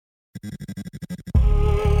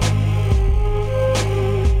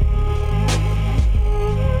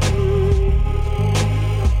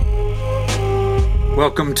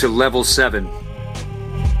Welcome to Level 7, a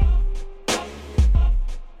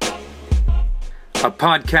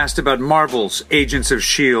podcast about Marvel's Agents of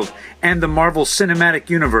S.H.I.E.L.D. and the Marvel Cinematic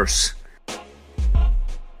Universe.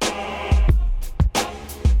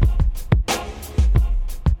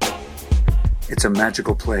 It's a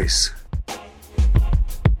magical place.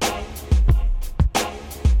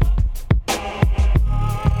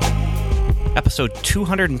 Episode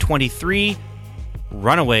 223,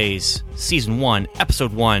 Runaways, Season 1,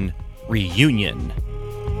 Episode 1, Reunion.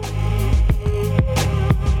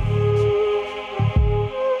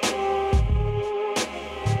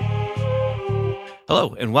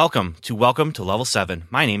 Hello, and welcome to Level 7.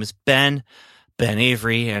 My name is Ben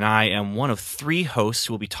Avery, and I am one of three hosts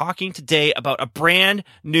who will be talking today about a brand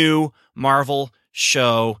new Marvel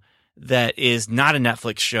show that is not a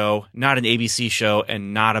Netflix show, not an ABC show,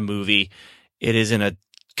 and not a movie. It is in a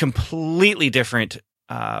completely different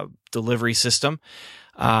delivery system.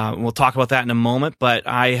 We'll talk about that in a moment, but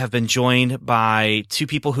I have been joined by two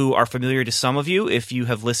people who are familiar to some of you if you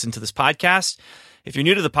have listened to this podcast. If you're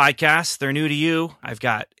new to the podcast, they're new to you. I've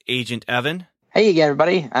got Agent Evan. Hey again,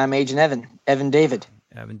 everybody. I'm Agent Evan David.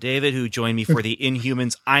 Evan David, who joined me for the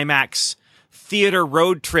Inhumans IMAX theater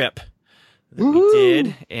road trip that we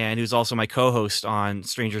did, and who's also my co-host on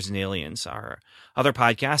Strangers and Aliens, our other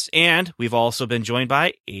podcast. And we've also been joined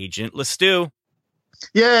by Agent Lestu.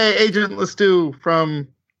 Yay, Agent Lestu from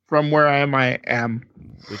where I am.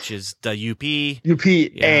 Which is the UP.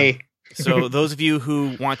 UPA. So those of you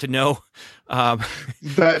who want to know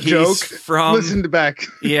that joke, listen to back.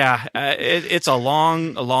 Yeah, it's a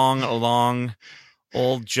long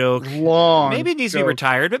old joke. Maybe it needs to be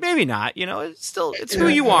retired, but maybe not. You know, it's who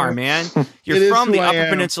you are, man. You're from the Upper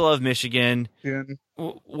Peninsula of Michigan. Yeah.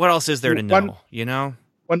 What else is there to know? You know,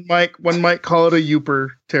 one might call it a Youper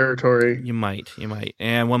territory. You might,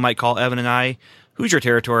 and one might call Evan and I Hoosier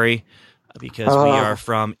territory because we are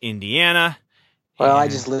from Indiana. Well, I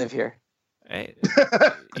just live here. Hey,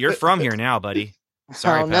 you're from here now, buddy.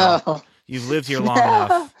 Sorry, pal. No. You've lived here long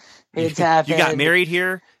enough. It's happened. You got married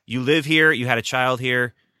here. You live here. You had a child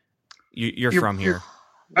here. You're from here.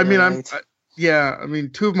 I mean,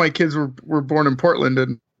 two of my kids were born in Portland,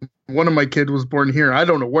 and one of my kids was born here. I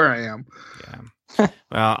don't know where I am. Yeah.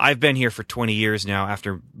 Well, I've been here for 20 years now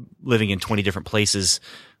after living in 20 different places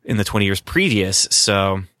in the 20 years previous.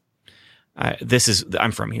 So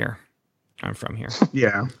I'm from here.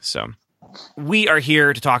 Yeah. So we are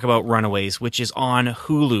here to talk about Runaways, which is on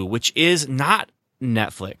Hulu, which is not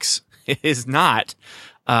Netflix. It is not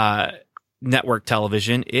network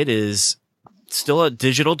television. It is still a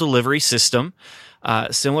digital delivery system,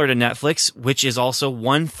 similar to Netflix, which is also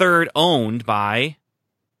 1/3 owned by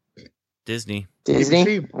Disney.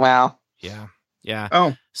 Disney? Wow. Yeah.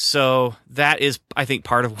 Oh. So that is, I think,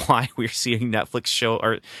 part of why we're seeing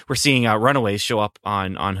we're seeing Runaways show up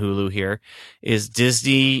on Hulu here, is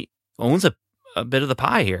Disney owns a bit of the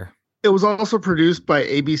pie here. It was also produced by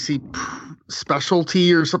ABC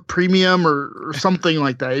Specialty or some Premium or something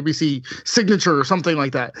like that. ABC Signature or something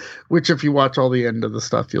like that. Which, if you watch all the end of the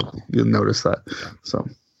stuff, you'll notice that. Yeah. So,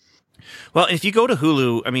 well, if you go to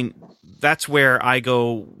Hulu, I mean, that's where I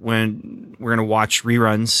go when we're going to watch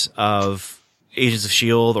reruns of Agents of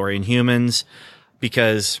S.H.I.E.L.D. or Inhumans,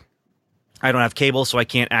 because I don't have cable, so I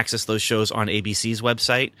can't access those shows on ABC's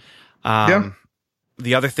website.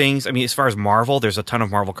 The other things, I mean, as far as Marvel, there's a ton of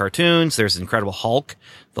Marvel cartoons. There's Incredible Hulk,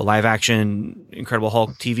 the live-action Incredible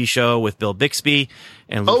Hulk TV show with Bill Bixby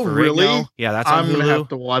and Lou Ferrigno. Really? Yeah, that's on Hulu. I'm going to have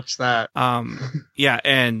to watch that. Yeah,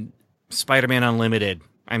 and Spider-Man Unlimited.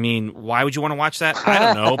 I mean, why would you want to watch that? I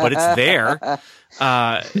don't know, but it's there.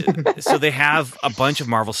 So they have a bunch of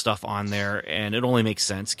Marvel stuff on there, and it only makes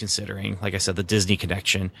sense considering, like I said, the Disney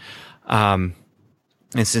connection.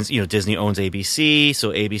 And since, Disney owns ABC,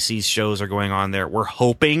 so ABC's shows are going on there. We're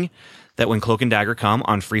hoping that when Cloak and Dagger come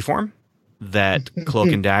on Freeform, that Cloak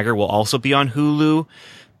and Dagger will also be on Hulu,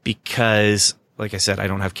 because, like I said, I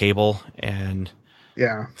don't have cable, and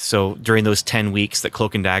so during those 10 weeks that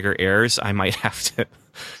Cloak and Dagger airs, I might have to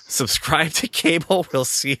subscribe to cable. We'll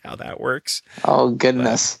see how that works. Oh,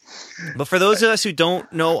 goodness. But for those of us who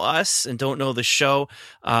don't know us and don't know the show,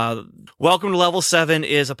 Welcome to Level 7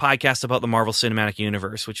 is a podcast about the Marvel Cinematic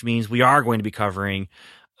Universe, which means we are going to be covering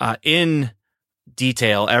in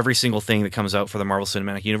detail every single thing that comes out for the Marvel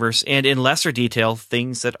Cinematic Universe, and in lesser detail,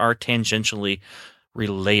 things that are tangentially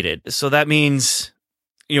related. So that means,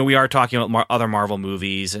 we are talking about other Marvel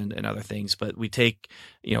movies and other things, but we take,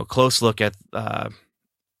 close look at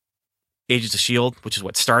Agents of S.H.I.E.L.D., which is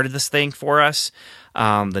what started this thing for us, the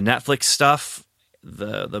Netflix stuff,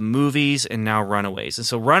 the movies, and now Runaways. And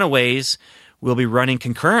so Runaways will be running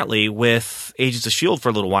concurrently with Agents of S.H.I.E.L.D. for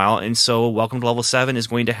a little while. And so Welcome to Level 7 is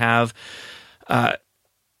going to have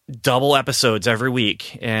double episodes every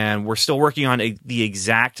week. And we're still working on the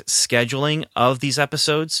exact scheduling of these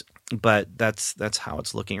episodes, but that's how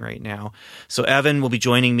it's looking right now. So Evan will be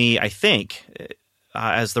joining me, I think,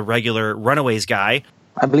 as the regular Runaways guy.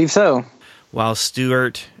 I believe so. While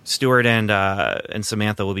Stuart and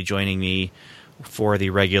Samantha will be joining me for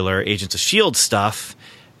the regular Agents of S.H.I.E.L.D. stuff.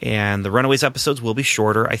 And the Runaways episodes will be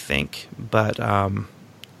shorter, I think. But,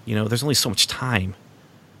 there's only so much time.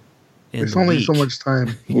 There's only so much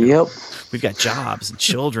time. Yep. We've got jobs and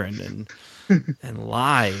children and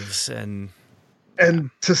lives and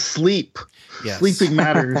to sleep. Yes. Sleeping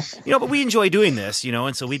matters. But we enjoy doing this,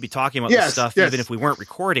 and so we'd be talking about this stuff even if we weren't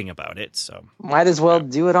recording about it. So might as well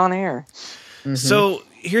do it on air. Mm-hmm. So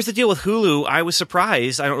here's the deal with Hulu. I was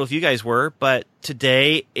surprised. I don't know if you guys were, but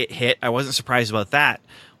today it hit. I wasn't surprised about that.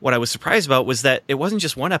 What I was surprised about was that it wasn't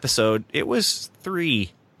just one episode. It was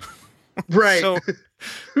 3. Right. So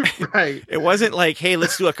right. It wasn't like, hey,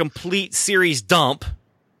 let's do a complete series dump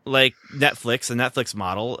like Netflix, the Netflix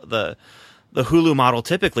model. The Hulu model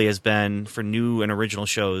typically has been for new and original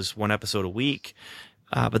shows, 1 episode a week.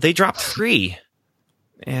 But they dropped 3.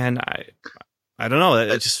 And I don't know.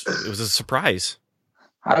 It was a surprise.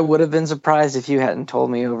 I would have been surprised if you hadn't told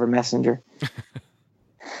me over Messenger.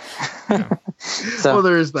 Well,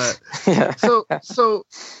 there is that. Yeah. So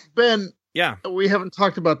Ben, yeah, we haven't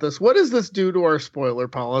talked about this. What does this do to our spoiler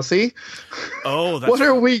policy? Oh, that's what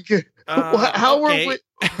are we? How okay. are we?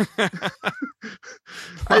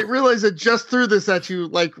 I realize I just threw this at you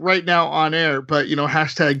like right now on air, but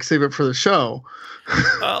hashtag save it for the show.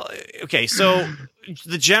 Okay, so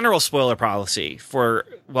the general spoiler policy for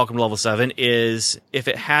Welcome to Level 7 is if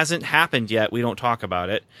it hasn't happened yet, we don't talk about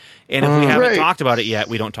it. And if we haven't talked about it yet,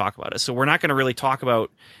 we don't talk about it. So we're not going to really talk about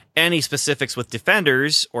any specifics with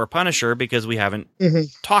Defenders or Punisher because we haven't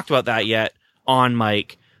talked about that yet on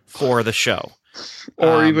mic for the show.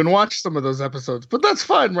 Or even watch some of those episodes. But that's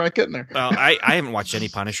fine. We're not getting there. Well, I haven't watched any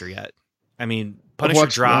Punisher yet. I mean, Punisher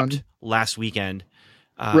dropped last weekend.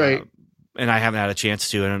 Right. And I haven't had a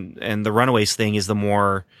chance to. And the Runaways thing is the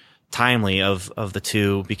more timely of the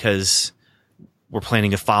two because we're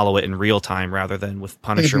planning to follow it in real time rather than with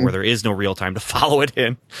Punisher where there is no real time to follow it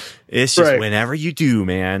in. It's just whenever you do,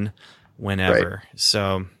 man. Whenever. Right.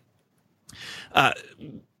 So,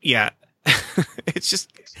 yeah. It's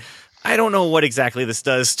just, I don't know what exactly this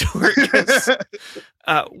does, Stuart.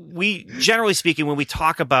 We, generally speaking, when we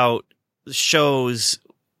talk about shows,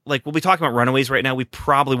 like we'll be talking about Runaways right now, we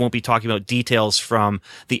probably won't be talking about details from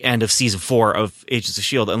the end of season 4 of Agents of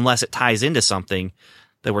S.H.I.E.L.D. unless it ties into something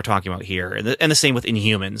that we're talking about here. And the same with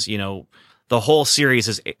Inhumans. The whole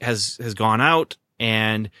series has gone out,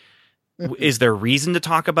 and is there reason to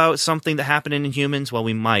talk about something that happened in Inhumans? Well,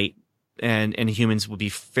 we might, and Inhumans would be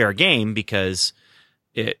fair game because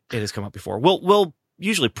it has come up before. We'll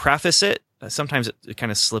usually preface it. Sometimes it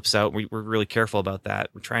kind of slips out. We're really careful about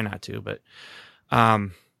that. We try not to, but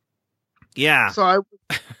yeah. So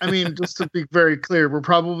I mean, just to be very clear, we're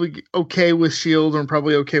probably okay with S.H.I.E.L.D. and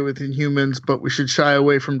probably okay with Inhumans, but we should shy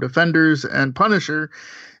away from Defenders and Punisher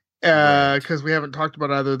because we haven't talked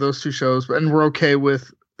about either of those 2 shows. And we're okay with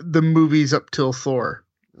the movies up till Thor.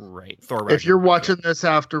 Right. Thor Ragnarok. If you're watching this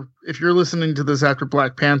if you're listening to this after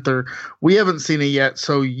Black Panther, we haven't seen it yet,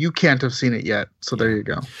 so you can't have seen it yet. So there you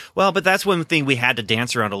go. Well, but that's one thing we had to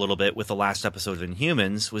dance around a little bit with the last episode of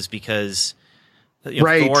Inhumans was because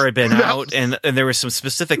Thor had been out and there were some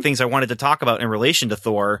specific things I wanted to talk about in relation to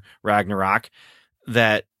Thor Ragnarok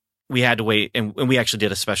that we had to wait. And we actually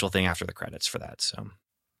did a special thing after the credits for that. So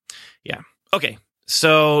yeah. Okay.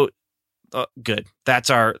 So good.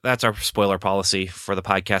 That's our spoiler policy for the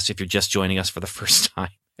podcast. If you're just joining us for the first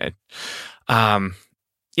time, and,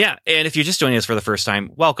 yeah. And if you're just joining us for the first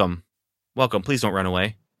time, welcome. Please don't run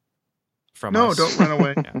away from us. No, don't run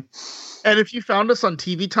away. Yeah. And if you found us on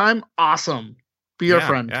TV Time, awesome. Be our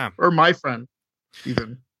friend or my friend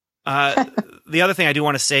even. The other thing I do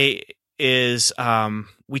want to say is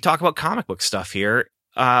we talk about comic book stuff here,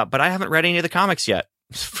 but I haven't read any of the comics yet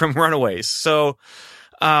from Runaways. So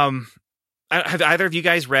have either of you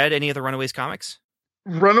guys read any of the Runaways comics?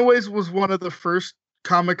 Runaways was one of the first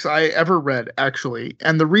comics I ever read, actually.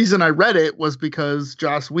 And the reason I read it was because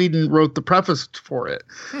Joss Whedon wrote the preface for it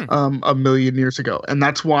a million years ago. And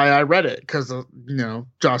that's why I read it, because of,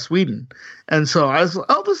 Joss Whedon. And so I was,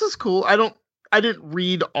 oh, this is cool. I didn't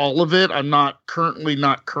read all of it. I'm not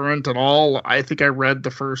current at all. I think I read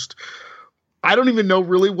the first I don't even know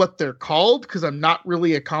really what they're called because I'm not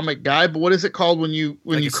really a comic guy. But what is it called when you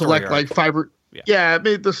collect like fiber? Yeah, it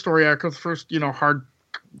made the story arc of the first hard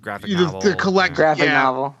graphic novel. To collect graphic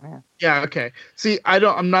novel. Yeah. Okay. See,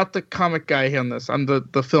 I'm not the comic guy on this. I'm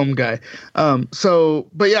the film guy.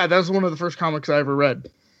 But yeah, that was one of the first comics I ever read.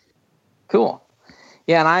 Cool.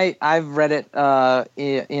 Yeah, and I've read it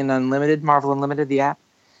in Unlimited, Marvel Unlimited, the app,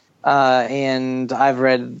 and I've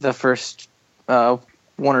read the first 1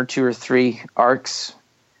 or 2 or 3 arcs,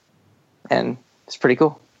 and it's pretty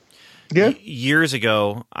cool. Yeah. Years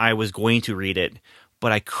ago, I was going to read it,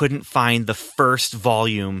 but I couldn't find the first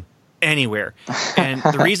volume anywhere. And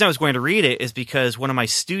the reason I was going to read it is because one of my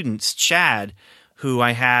students, Chad, who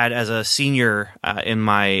I had as a senior in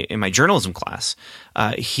my journalism class,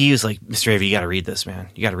 he was like, "Mr. Avery, you got to read this, man.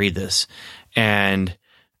 You got to read this." And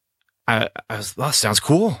I was, "Well, sounds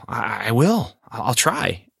cool. I will. I'll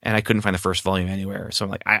try." And I couldn't find the first volume anywhere. So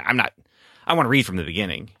I'm like, I want to read from the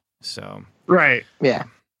beginning. So right. Yeah.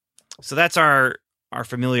 So that's our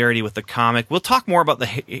familiarity with the comic. We'll talk more about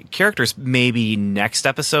the characters maybe next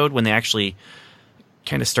episode when they actually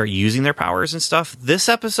kind of start using their powers and stuff. This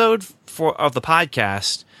episode of the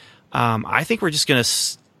podcast, I think we're just going to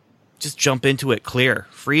just jump into it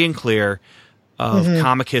free and clear of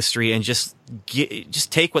comic history and just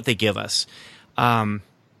take what they give us.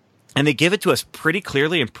 And they give it to us pretty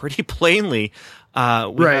clearly and pretty plainly.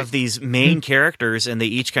 We have these main characters, and they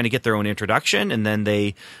each kind of get their own introduction, and then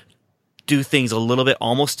they do things a little bit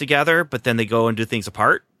almost together, but then they go and do things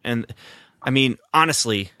apart. And I mean,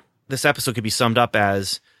 honestly, this episode could be summed up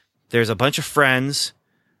as there's a bunch of friends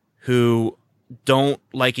who don't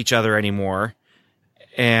like each other anymore,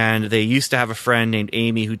 and they used to have a friend named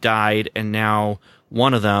Amy who died, and now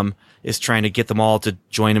one of them is trying to get them all to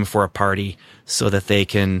join him for a party so that they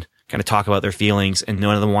can kind of talk about their feelings, and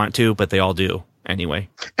none of them want to, but they all do anyway.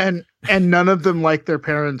 And none of them like their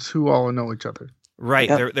parents who all know each other. Right.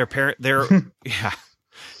 Yep. They're yeah.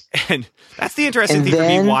 And that's the interesting thing for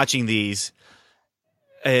me watching these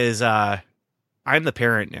is I'm the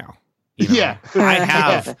parent now. You know?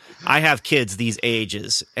 Yeah. I have kids these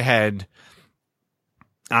ages, and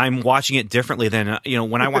I'm watching it differently than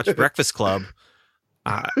when I watched Breakfast Club.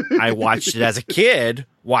 I watched it as a kid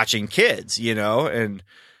watching kids, and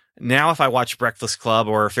now if I watch Breakfast Club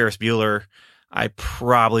or Ferris Bueller, I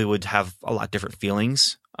probably would have a lot different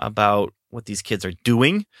feelings about what these kids are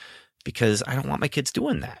doing because I don't want my kids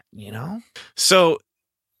doing that, So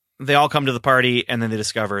they all come to the party, and then they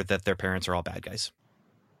discover that their parents are all bad guys.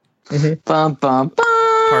 Mm-hmm. Bum, bum,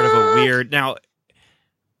 bum. Part of a weird. Now,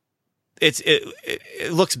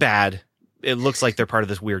 it looks bad. It looks like they're part of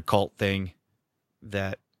this weird cult thing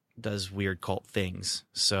that does weird cult things.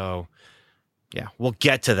 So, yeah, we'll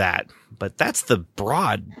get to that. But that's the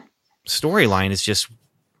broad storyline. Is just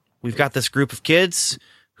we've got this group of kids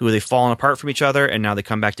who they've fallen apart from each other, and now they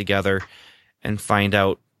come back together and find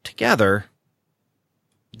out together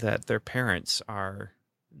that their parents are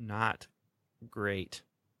not great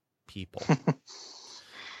people.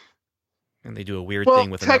 And they do a weird thing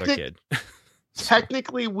with another kid.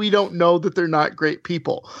 Technically, we don't know that they're not great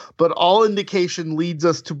people, but all indication leads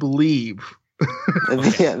us to believe.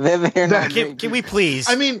 They're not can we please?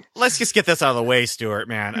 I mean, let's just get this out of the way, Stuart,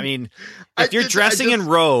 man. I mean, if you're dressing in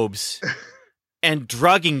robes and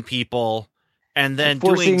drugging people and then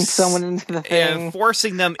forcing someone into the thing and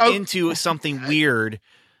forcing them into something weird.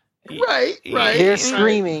 Right. They're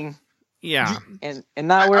screaming. Yeah. And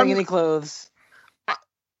not wearing any clothes.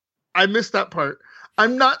 I missed that part.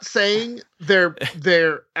 I'm not saying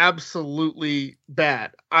they're absolutely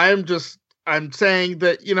bad. I'm saying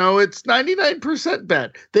that, it's 99%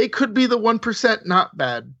 bad. They could be the 1% not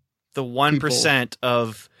bad. The 1%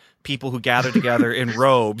 of people who gather together in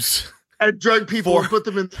robes and drug people and put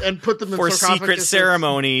them in for secret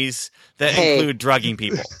ceremonies that include drugging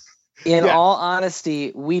people. In all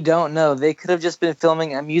honesty, we don't know. They could have just been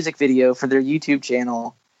filming a music video for their YouTube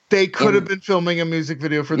channel. They could have been filming a music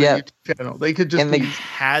video for their YouTube channel. They could just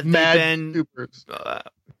had they been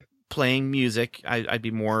playing music. I'd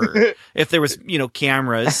be more if there was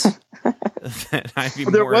cameras. Then I'd be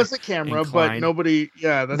there more was a camera, inclined. but nobody.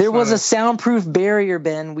 Yeah, there was a soundproof barrier,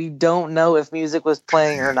 Ben. We don't know if music was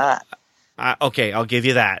playing or not. Okay, I'll give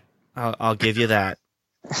you that. I'll give you that.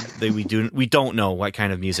 We don't know what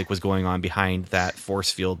kind of music was going on behind that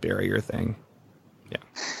force field barrier thing.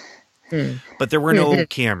 Yeah. But there were no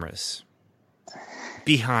cameras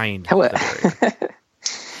behind the barrier.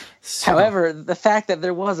 So, however, the fact that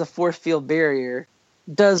there was a force field barrier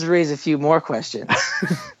does raise a few more questions.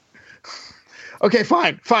 Okay,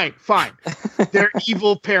 fine. They're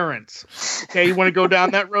evil parents. Okay, you want to go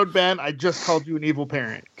down that road, Ben? I just called you an evil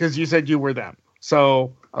parent because you said you were them.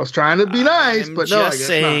 So I was trying to be nice, but no, I guess just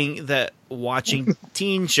saying that watching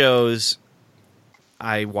teen shows,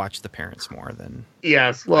 I watch the parents more than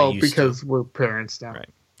yes. Well, used because we're parents now. Right.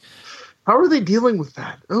 How are they dealing with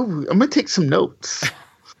that? Oh, I'm gonna take some notes.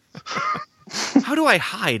 How do I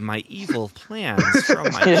hide my evil plans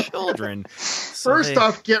from my children? First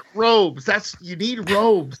off, get robes. You need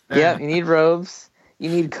robes. Yeah, you need robes. You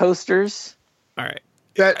need coasters. All right.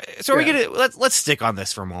 So we're gonna let's stick on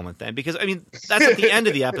this for a moment then, because I mean that's at the end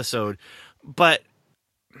of the episode, but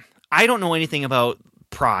I don't know anything about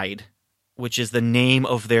Pride, which is the name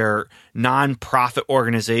of their non-profit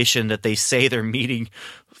organization that they say they're meeting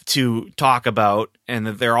to talk about, and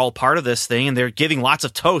that they're all part of this thing, and they're giving lots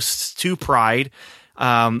of toasts to Pride.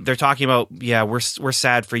 They're talking about, we're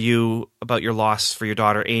sad for you about your loss for your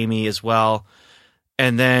daughter Amy as well,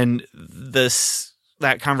 and then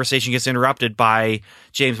that conversation gets interrupted by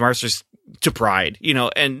James Marsters to Pride,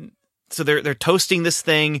 and so they're toasting this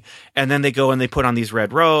thing, and then they go and they put on these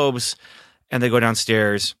red robes, and they go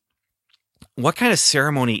downstairs. What kind of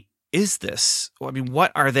ceremony is this? I mean,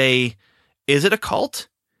 what are they? Is it a cult?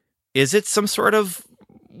 Is it some sort of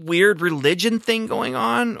weird religion thing going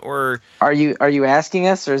on? Or are you asking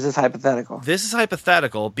us, or is this hypothetical? This is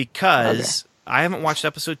hypothetical because I haven't watched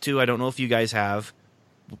episode 2. I don't know if you guys have.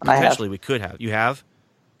 Potentially, we could have. You have?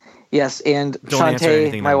 Yes, and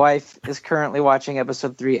Shantae, my wife, is currently watching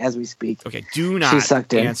episode 3 as we speak. Okay, do not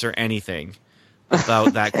answer anything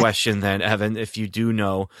about that question then, Evan, if you do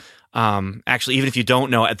know. Actually, even if you don't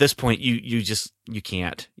know, at this point, you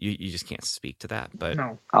can't. You just can't speak to that. But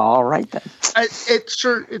no. All right then. It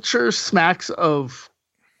sure smacks of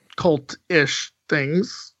cult-ish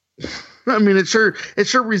things. I mean, it sure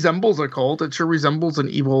resembles a cult. It sure resembles an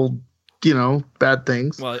evil, bad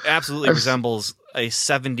things. Well, it absolutely resembles a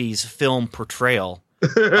 70s film portrayal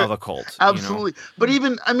of a cult. Absolutely. But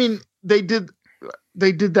even, I mean, they did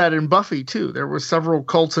that in Buffy too. There were several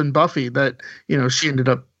cults in Buffy that, she ended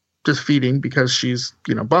up just feeding because she's,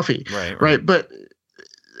 Buffy. Right. But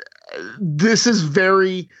this is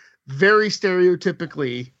very, very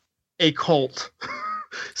stereotypically a cult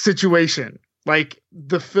situation. Like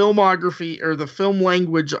the filmography or the film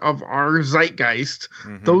language of our zeitgeist,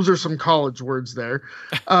 those are some college words there,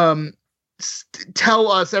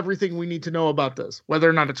 tell us everything we need to know about this, whether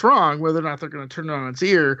or not it's wrong, whether or not they're going to turn it on its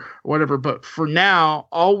ear or whatever. But for now,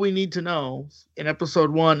 all we need to know in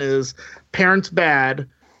episode 1 is parents bad,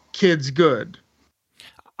 kids good.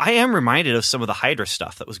 I am reminded of some of the Hydra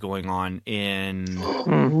stuff that was going on in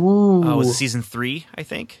was it season 3, I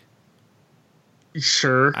think.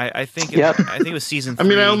 Sure. I think it was season 3.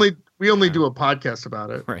 I mean, we only do a podcast about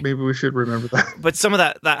it. Right. Maybe we should remember that. But some of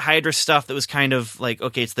that Hydra stuff that was kind of like,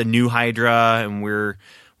 okay, it's the new Hydra, and we're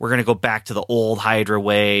going to go back to the old Hydra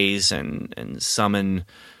ways and summon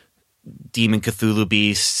demon Cthulhu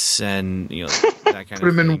beasts and that kind of thing. Put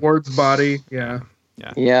him in Ward's body. Yeah.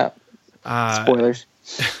 Spoilers.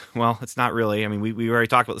 Well, it's not really. I mean, we already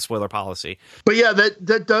talked about the spoiler policy. But yeah,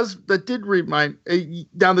 that did remind.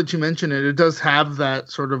 Now that you mention it, it does have that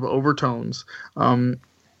sort of overtones.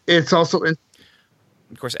 It's also.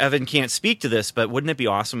 Of course, Evan can't speak to this, but wouldn't it be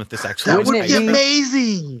awesome if this actually? That would be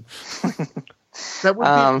amazing. That would be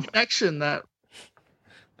a connection. That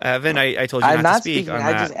Evan, I told you not to speak on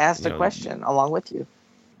that. I just asked a question along with you.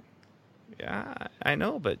 Yeah, I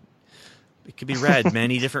know, but it could be read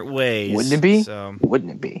many different ways. Wouldn't it be? So.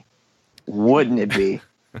 Wouldn't it be? Wouldn't it be?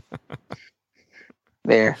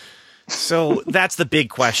 There. So that's the big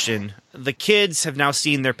question. The kids have now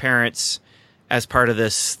seen their parents as part of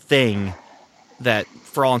this thing that,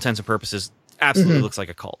 for all intents and purposes, absolutely looks like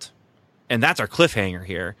a cult. And that's our cliffhanger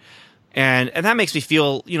here. And that makes me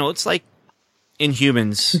feel, it's like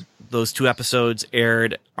Inhumans. Those 2 episodes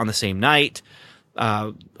aired on the same night.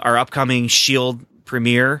 Our upcoming S.H.I.E.L.D.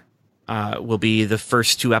 premiere will be the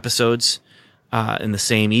first 2 episodes in the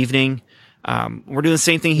same evening. We're doing the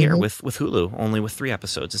same thing here with Hulu, only with 3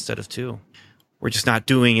 episodes instead of 2. We're just not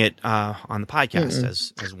doing it on the podcast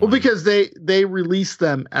as one. Well, because they release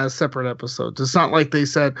them as separate episodes. It's not like they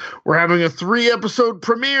said, we're having a 3-episode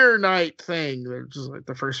premiere night thing. They're just like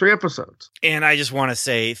the first 3 episodes. And I just want to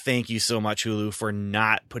say thank you so much, Hulu, for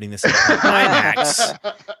not putting this in IMAX.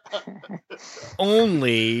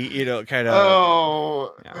 Only, kind of.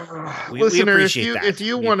 Oh, listener, if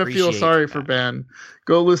you want to feel sorry for Ben,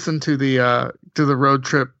 go listen to the road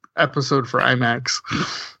trip episode for IMAX.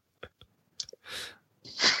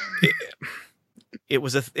 It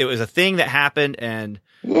was a thing that happened, and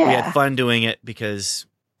we had fun doing it because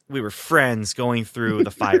we were friends going through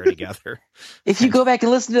the fire together. If you go back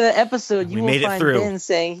and listen to that episode, We you will made it find through. Ben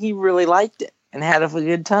saying he really liked it and had a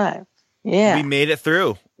good time. Yeah. We made it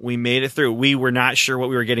through. We were not sure what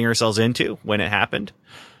we were getting ourselves into when it happened,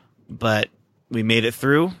 but we made it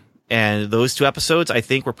through. And those 2 episodes, I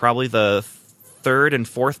think, were probably the 3rd and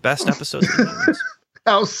 4th best episodes of Inhumans.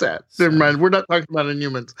 How sad. Never mind. We're not talking about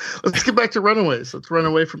Inhumans. Let's get back to Runaways. Let's run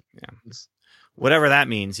away from Inhumans. Whatever that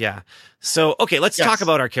means, yeah. So, okay, let's Yes. talk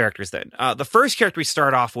about our characters then. The first character we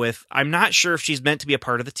start off with, I'm not sure if she's meant to be a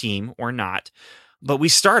part of the team or not, but we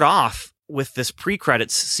start off with this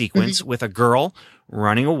pre-credits sequence with a girl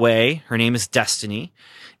running away. Her name is Destiny,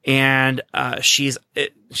 and she's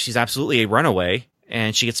absolutely a runaway,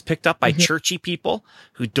 and she gets picked up by churchy people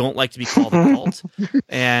who don't like to be called a cult.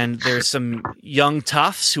 And there's some young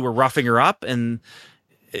toughs who are roughing her up, and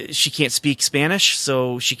she can't speak Spanish,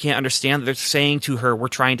 so she can't understand that they're saying to her, "We're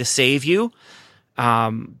trying to save you."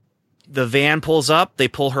 The van pulls up. They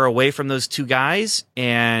pull her away from those 2 guys,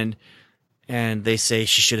 and they say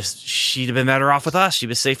she'd have been better off with us. She'd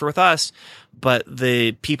been safer with us. But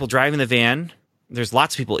the people driving the van, there's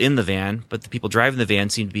lots of people in the van, but the people driving the van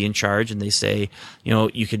seem to be in charge, and they say,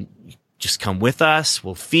 you can just come with us.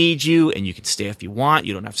 We'll feed you, and you can stay if you want.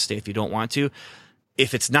 You don't have to stay if you don't want to.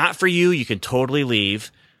 If it's not for you, you can totally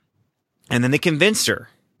leave. And then they convince her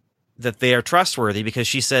that they are trustworthy because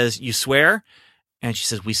she says, "You swear?" And she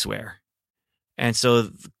says, "We swear." And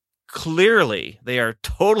so clearly they are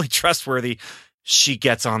totally trustworthy. She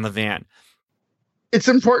gets on the van. It's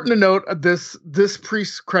important to note this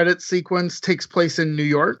pre-credit sequence takes place in New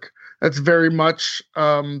York. That's very much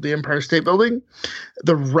the Empire State Building.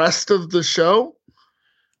 The rest of the show,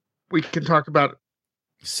 we can talk about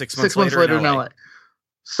 6 months, 6 months later in LA. LA.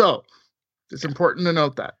 So it's important to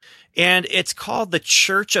note that. And it's called the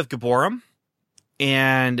Church of Gibborim.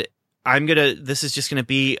 And this is just going to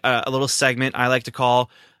be a little segment I like to call,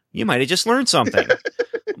 "You might have just learned something."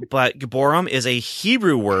 But Gibborim is a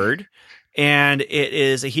Hebrew word, and it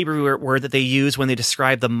is a Hebrew word that they use when they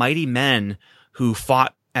describe the mighty men who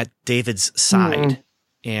fought at David's side.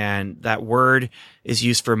 And that word is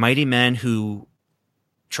used for mighty men who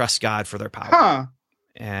trust God for their power. Huh.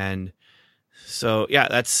 And so, yeah,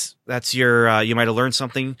 that's your, you might have learned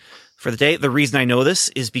something for the day. The reason I know this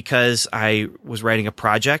is because I was writing a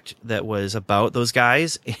project that was about those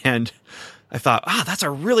guys, and I thought, that's a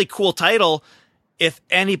really cool title if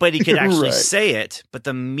anybody could actually Right. say it. But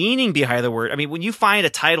the meaning behind the word, I mean, when you find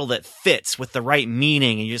a title that fits with the right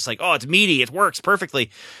meaning and you're just like, oh, it's meaty, it works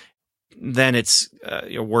perfectly, then it's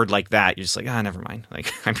a word like that. You're just like, never mind.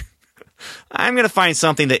 Like, I'm going to find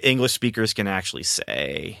something that English speakers can actually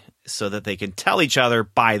say so that they can tell each other,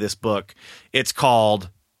 buy this book. It's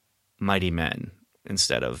called Mighty Men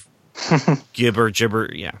instead of gibber.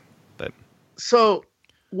 Yeah. But So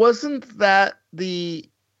wasn't that the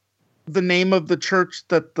name of the church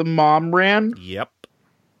that the mom ran? yep.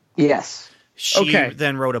 Yes. She Okay.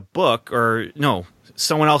 then wrote a book, or no,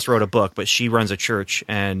 someone else wrote a book, but she runs a church,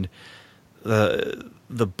 and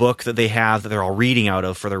the book that they have that they're all reading out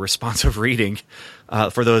of for their responsive reading,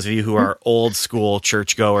 for those of you who are old school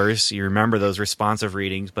churchgoers, you remember those responsive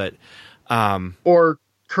readings, but Or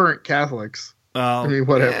current Catholics? I mean,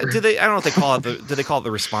 whatever. I don't know if they call it do they call it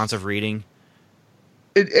the responsive reading?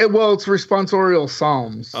 Well, it's responsorial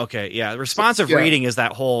psalms. Okay, yeah. Responsive Yeah. reading is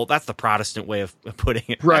that's the Protestant way of putting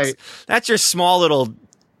it. Right. That's your small little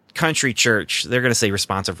country church. They're going to say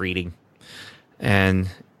responsive reading. And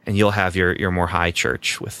you'll have your more high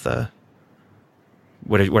church with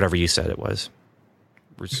whatever you said it was.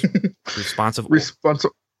 Responsive.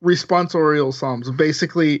 Responsorial psalms.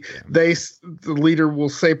 Basically, the leader will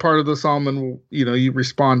say part of the psalm, and you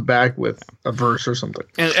respond back with a verse or something.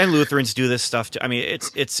 And Lutherans do this stuff too. I mean,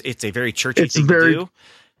 it's a very churchy thing to do.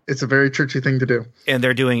 It's a very churchy thing to do. And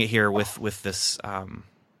they're doing it here with this Now,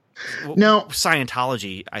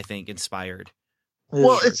 Scientology, I think, inspired.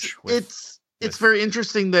 well, church it's very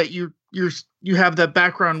interesting that you have that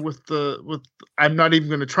background with I'm not even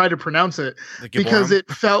going to try to pronounce it The because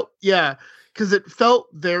Gibborim. it felt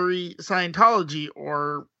very Scientology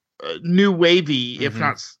or new wavy, if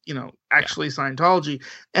not actually Scientology,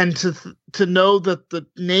 and to know that the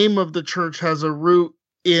name of the church has a root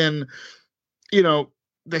in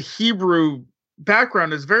the Hebrew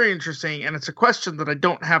background is very interesting, and it's a question that I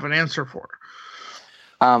don't have an answer for.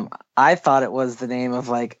 I thought it was the name of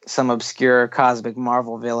like some obscure cosmic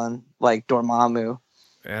Marvel villain like Dormammu.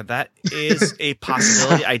 That is a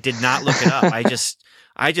possibility. I did not look it up.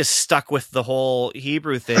 I just stuck with the whole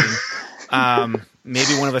Hebrew thing.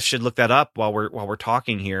 Maybe one of us should look that up while we're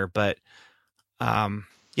talking here. But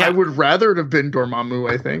yeah, Yeah. I would rather it have been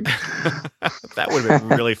Dormammu, I think. That would have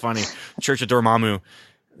been really funny. Church of Dormammu.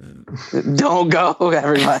 Don't go,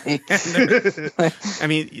 everybody. I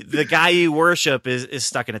mean, the guy you worship is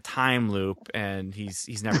stuck in a time loop, and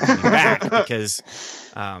he's never coming back because,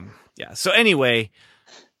 yeah. So anyway,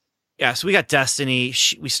 yeah. So we got Destiny.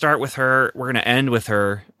 We start with her. We're gonna end with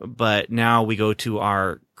her, but now we go to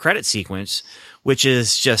our credit sequence, which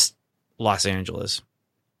is just Los Angeles.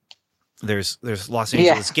 There's Los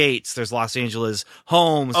Angeles gates. There's Los Angeles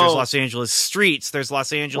homes. There's Los Angeles streets. There's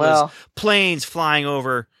Los Angeles planes flying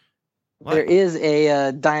over. What? There is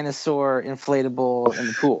a dinosaur inflatable in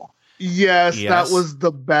the pool. Yes, that was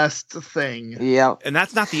the best thing. Yeah, and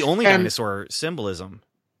that's not the only dinosaur symbolism.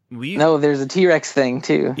 No, there's a T-Rex thing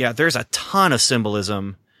too. Yeah, there's a ton of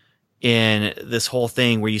symbolism in this whole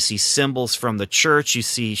thing where you see symbols from the church. You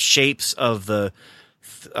see shapes of the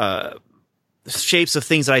shapes of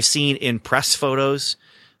things that I've seen in press photos,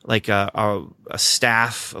 like a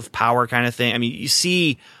staff of power kind of thing. I mean, you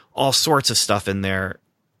see all sorts of stuff in there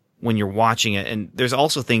when you're watching it. And there's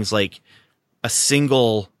also things like a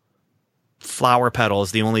single flower petal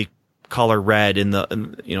is the only color red in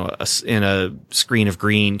a screen of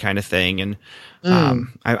green kind of thing. And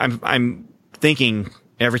I'm thinking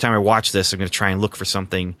every time I watch this, I'm going to try and look for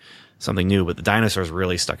something new, but the dinosaurs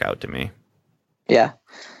really stuck out to me. Yeah.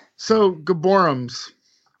 So Gaborums,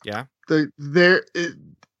 there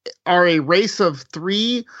are a race of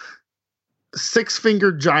 3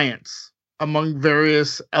 six-fingered giants among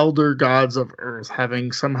various elder gods of Earth,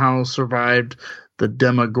 having somehow survived the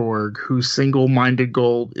Demogorg, whose single-minded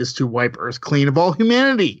goal is to wipe Earth clean of all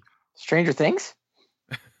humanity. Stranger Things?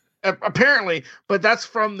 Apparently, but that's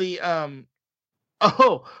from the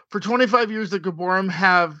for 25 years the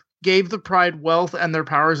Gaborum gave the Pride wealth and their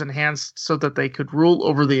powers enhanced so that they could rule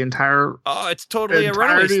over the entire. Oh, it's totally a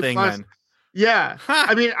Runaways thing then. Yeah. Huh.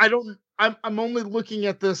 I mean, I'm only looking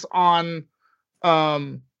at this on,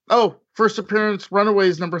 first appearance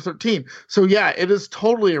Runaways number 13. So yeah, it is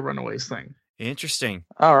totally a Runaways thing. Interesting.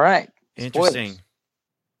 All right. Interesting.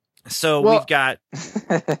 Spoilers. So we've got,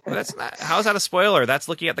 how's that a spoiler? That's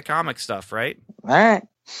looking at the comic stuff, right? All right.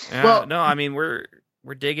 No, I mean, we're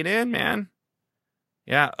digging in, man.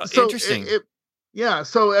 Yeah, so interesting.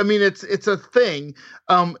 So I mean, it's a thing.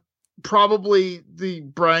 Probably the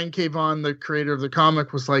Brian K. Vaughan, the creator of the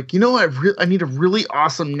comic, was like, I need a really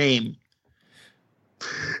awesome name.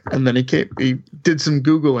 And then he did some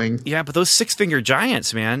Googling. Yeah, but those 6-fingered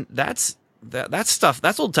giants, man, that's stuff.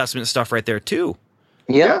 That's Old Testament stuff right there too.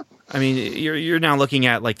 Yeah. I mean, you're now looking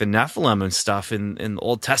at like the Nephilim and stuff in the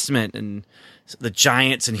Old Testament and the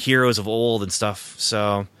giants and heroes of old and stuff.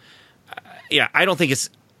 So. Yeah, I don't think it's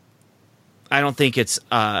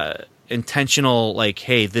intentional. Like,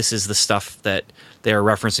 hey, this is the stuff that they are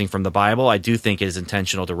referencing from the Bible. I do think it is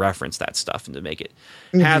intentional to reference that stuff and to make it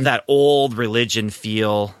have that old religion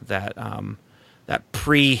feel, that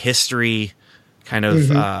prehistory kind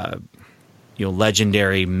of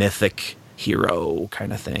legendary mythic hero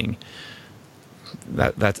kind of thing.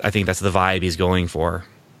 I think that's the vibe he's going for.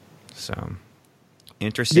 So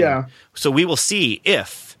interesting. Yeah. So we will see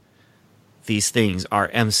if these things are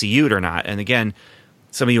MCU'd or not. And again,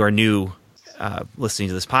 some of you are new listening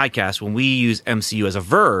to this podcast. When we use MCU as a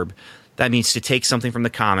verb, that means to take something from the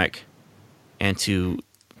comic and to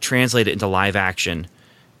translate it into live action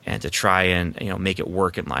and to try and make it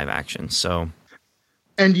work in live action. So,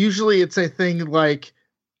 and usually it's a thing like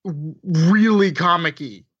really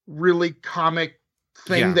comic-y, really comic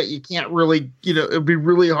thing that you can't really, it'd be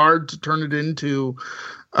really hard to turn it into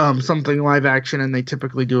something live action, and they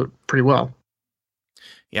typically do it pretty well.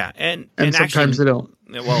 Yeah, and sometimes actually, they don't.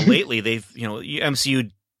 Well, lately they've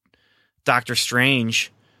MCU'd Doctor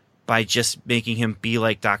Strange by just making him be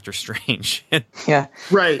like Doctor Strange. Yeah,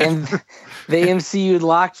 right. And they MCU'd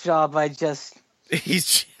Lockjaw by just.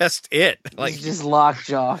 He's just it. Like he's just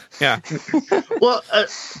Lockjaw. Yeah. Well,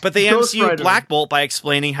 but they MCU'd Black Bolt by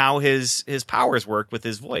explaining how his powers work with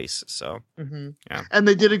his voice. So yeah, and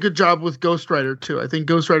they did a good job with Ghost Rider too. I think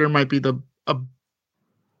Ghost Rider might be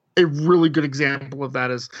a really good example of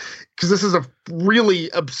that, is because this is a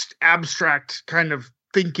really abstract kind of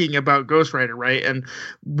thinking about Ghost Rider, right? And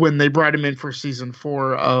when they brought him in for season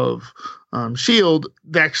 4 of S.H.I.E.L.D.,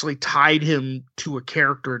 they actually tied him to a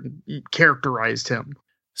character and characterized him.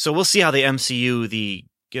 So we'll see how they MCU the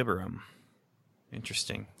Gibberum.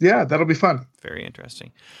 Interesting. Yeah, that'll be fun. Very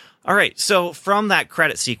interesting. All right, so from that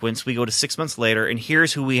credit sequence, we go to 6 months later, and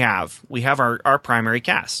here's who we have. We have our primary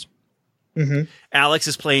cast. Mm-hmm. Alex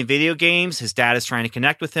is playing video games. His dad is trying to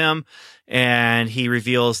connect with him, and he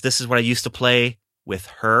reveals, this is what I used to play with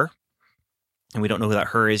her. and we don't know who that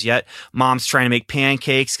her is yet. Mom's trying to make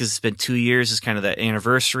pancakes because it's been 2 years. It's kind of the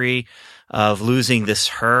anniversary of losing this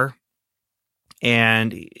her.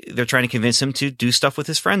 And they're trying to convince him to do stuff with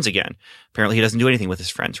his friends again. Apparently he doesn't do anything with his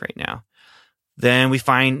friends right now. Then we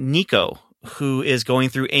find Nico, who is going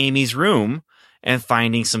through Amy's room and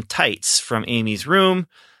finding some tights from Amy's room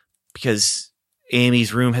because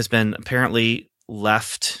Amy's room has been apparently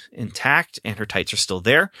left intact and her tights are still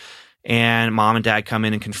there. And Mom and Dad come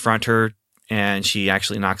in and confront her, and she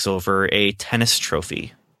actually knocks over a tennis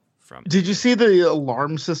trophy from. Did you see the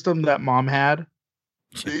alarm system that Mom had?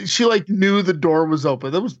 She like knew the door was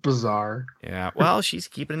open. That was bizarre. Yeah, well, she's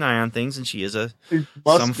keeping an eye on things, and she is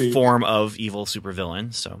some be. form of evil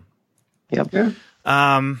supervillain. So, Yep.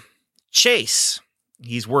 Yeah. Chase,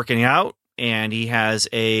 he's working out, and he has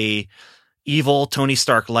a evil Tony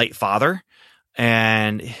Stark light father,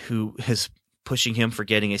 and who is pushing him for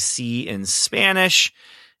getting a C in Spanish.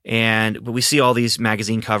 But we see all these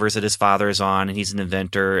magazine covers that his father is on, and he's an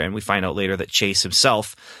inventor. And we find out later that Chase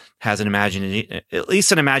himself has at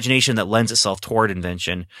least an imagination that lends itself toward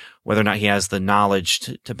invention. Whether or not he has the knowledge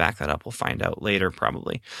to back that up, we'll find out later,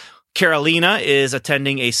 probably. Carolina is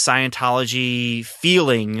attending a Scientology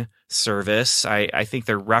feeling service. I think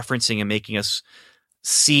they're referencing and making us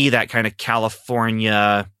see that kind of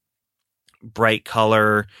California bright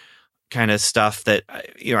color kind of stuff that,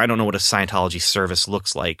 I don't know what a Scientology service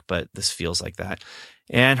looks like, but this feels like that.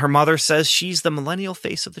 And her mother says she's the millennial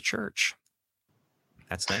face of the church.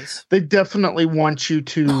 That's nice. They definitely want you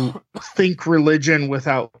to think religion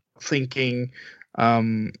without thinking.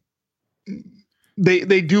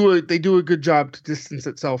 They do a good job to distance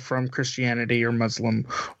itself from Christianity or Muslim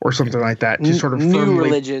or something like that. To sort of new firmly,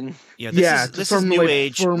 religion. Yeah, to this is new firmly-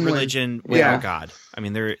 age firmly- religion without Yeah. God. I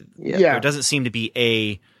mean, there Yeah. doesn't seem to be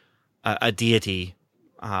a deity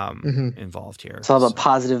involved here. It's all about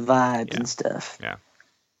positive vibes Yeah. and stuff. Yeah.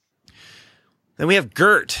 Then we have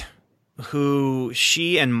Gert, who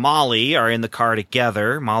she and Molly are in the car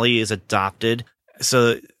together. Molly is adopted,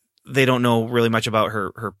 so they don't know really much about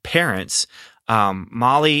her parents.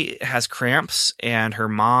 Molly has cramps, and her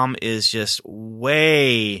mom is just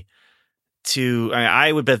way too.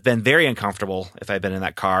 I would have been very uncomfortable if I'd been in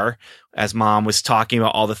that car as Mom was talking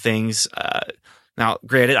about all the things. Now,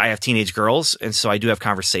 granted, I have teenage girls, and so I do have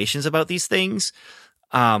conversations about these things,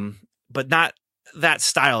 but not that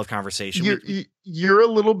style of conversation. You're a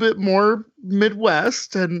little bit more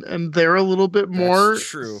Midwest, and they're a little bit more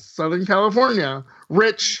true. Southern California.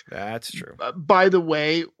 Rich. That's true. By the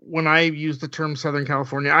way, when I use the term Southern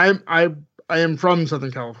California, I am from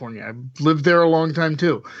Southern California. I've lived there a long time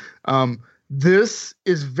too. This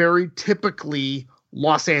is very typically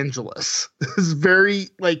Los Angeles. This is very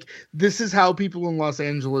this is how people in Los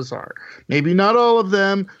Angeles are. Maybe not all of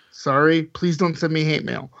them. Sorry, please don't send me hate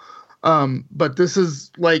mail. But this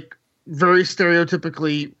is very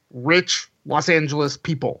stereotypically rich Los Angeles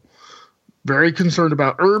people. Very concerned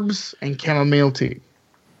about herbs and chamomile tea.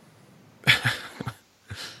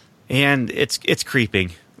 And it's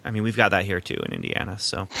creeping. I mean, we've got that here too in Indiana.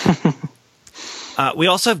 So we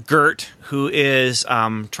also have Gert, who is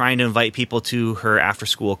trying to invite people to her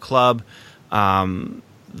after-school club.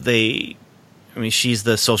 She's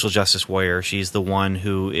the social justice warrior. She's the one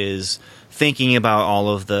who is thinking about all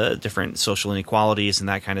of the different social inequalities and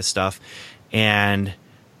that kind of stuff, and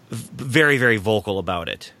very, very vocal about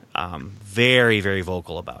it. Very, very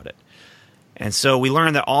vocal about it. And so we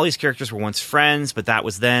learned that all these characters were once friends, but that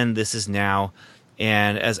was then, this is now.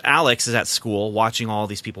 And as Alex is at school watching all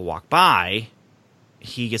these people walk by,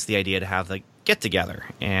 he gets the idea to have the get-together.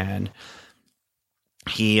 And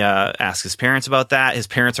he asks his parents about that. His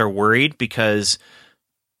parents are worried because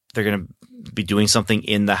they're going to be doing something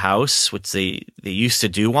in the house, which they used to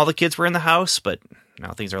do while the kids were in the house, but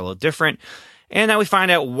now things are a little different. And now we find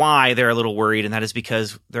out why they're a little worried, and that is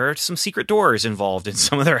because there are some secret doors involved in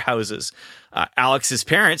some of their houses. Alex's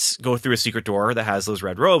parents go through a secret door that has those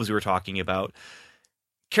red robes we were talking about.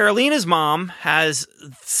 Carolina's mom has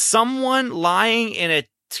someone lying in a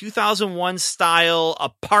 2001 style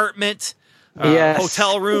apartment,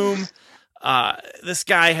 hotel room. This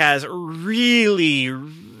guy has really,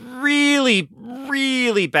 really,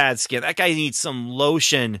 really bad skin. That guy needs some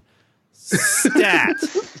lotion. Stat.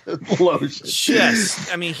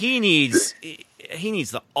 Lotion. He needs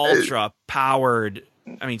the ultra powered,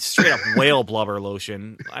 straight up whale blubber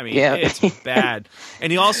lotion. It's bad.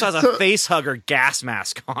 And he also has a face hugger gas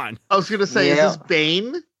mask on. I was gonna say, is this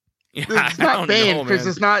Bane? Yeah, It's not Bane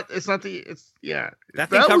because that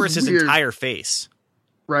thing covers his weird. entire face.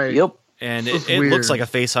 Right. Yep. And It was it looks weird. like a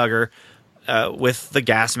face hugger with the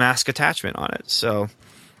gas mask attachment on it. So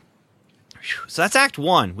that's Act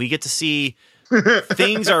 1. We get to see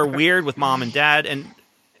things are weird with mom and dad, and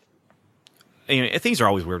things are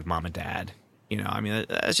always weird with mom and dad. I mean,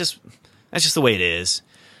 that's just the way it is.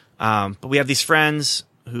 But we have these friends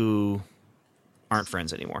who aren't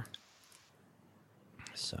friends anymore.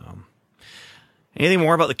 So, anything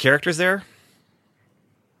more about the characters there?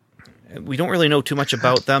 We don't really know too much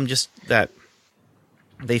about them, just that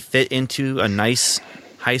they fit into a nice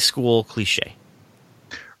high school cliche.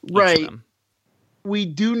 Right. We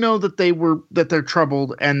do know that they're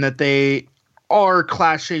troubled and that they are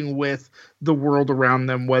clashing with the world around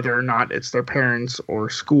them, whether or not it's their parents or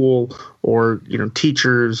school or,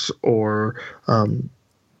 teachers or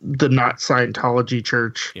the not Scientology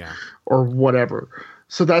church or whatever.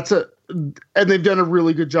 So and they've done a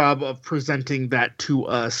really good job of presenting that to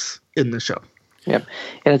us in the show. Yep.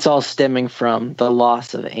 And it's all stemming from the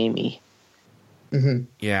loss of Amy. Mm-hmm.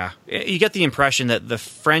 Yeah. You get the impression that the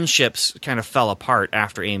friendships kind of fell apart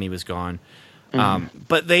after Amy was gone.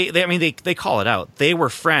 But they call it out. They were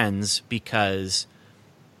friends because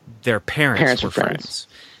their parents were friends.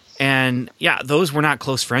 And those were not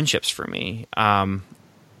close friendships for me. I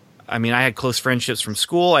had close friendships from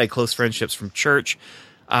school. I had close friendships from church.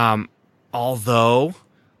 Although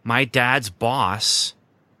my dad's boss,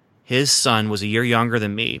 his son was a year younger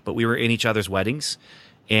than me, but we were in each other's weddings.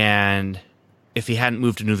 And if he hadn't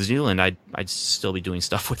moved to New Zealand, I'd still be doing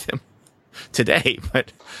stuff with him today.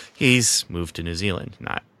 But he's moved to New Zealand,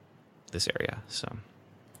 not this area. So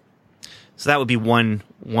that would be one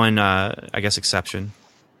I guess exception.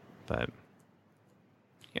 But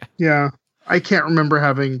yeah, I can't remember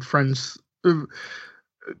having friendships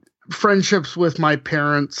with my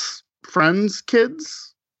parents' friends'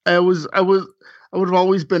 kids. I would have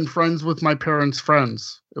always been friends with my parents'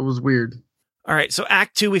 friends. It was weird. All right, so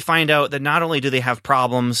Act 2, we find out that not only do they have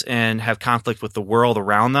problems and have conflict with the world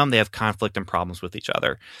around them, they have conflict and problems with each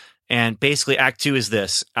other. And basically, Act 2 is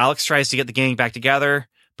this. Alex tries to get the gang back together,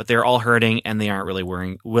 but they're all hurting, and they aren't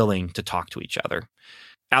really willing to talk to each other.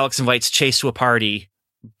 Alex invites Chase to a party,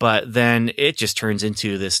 but then it just turns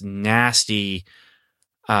into this nasty...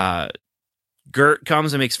 Gert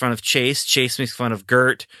comes and makes fun of Chase. Chase makes fun of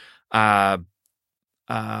Gert.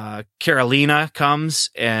 Carolina comes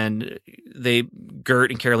and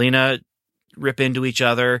Gert and Carolina rip into each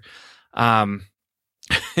other. And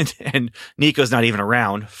Nico's not even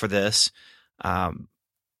around for this.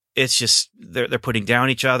 It's just, they're putting down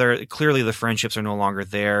each other. Clearly the friendships are no longer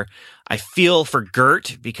there. I feel for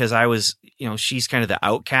Gert because she's kind of the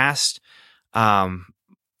outcast.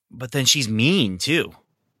 But then she's mean too.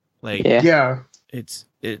 I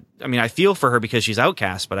feel for her because she's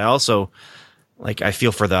outcast, but I also I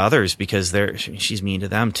feel for the others because she's mean to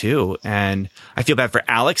them too. And I feel bad for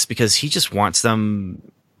Alex because he just wants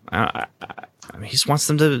them. He just wants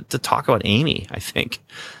them to talk about Amy, I think.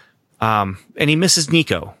 And he misses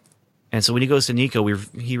Nico. And so when he goes to Nico,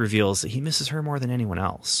 he reveals that he misses her more than anyone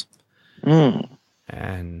else.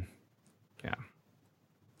 And yeah.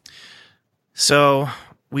 So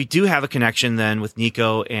we do have a connection then with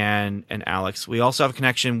Nico and Alex. We also have a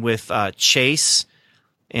connection with Chase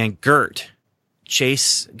and Gert.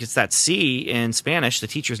 Chase gets that C in Spanish. The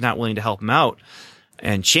teacher's not willing to help him out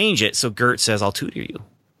and change it. So Gert says, I'll tutor you.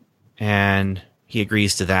 And he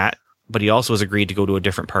agrees to that. But he also has agreed to go to a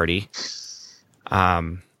different party.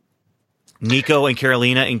 Nico and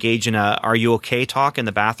Carolina engage in a "Are you okay?" talk in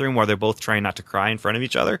the bathroom while they're both trying not to cry in front of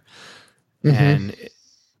each other. Mm-hmm.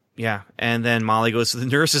 And then Molly goes to the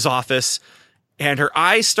nurse's office and her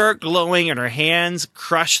eyes start glowing and her hands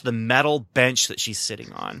crush the metal bench that she's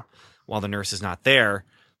sitting on while the nurse is not there.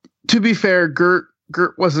 To be fair, Gert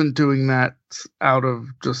wasn't doing that out of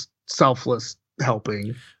just selfless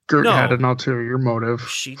helping. Gert had an ulterior motive.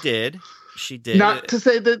 She did. Not to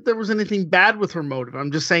say that there was anything bad with her motive.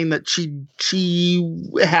 I'm just saying that she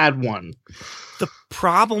had one. The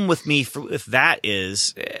problem with me with that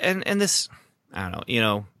is, and this, I don't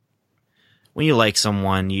know, when you like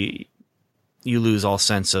someone, you lose all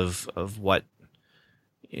sense of what,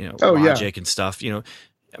 logic and stuff,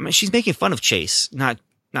 she's making fun of Chase, not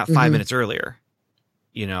 5 minutes earlier,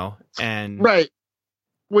 and right.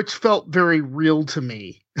 Which felt very real to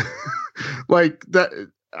me. Like that.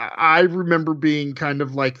 I remember being kind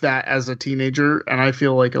of like that as a teenager. And I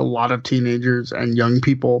feel like a lot of teenagers and young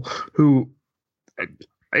people who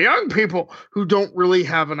don't really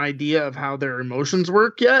have an idea of how their emotions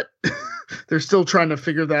work yet. They're still trying to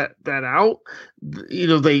figure that out.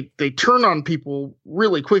 They turn on people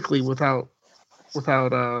really quickly without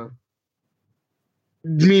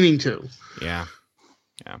meaning to. Yeah.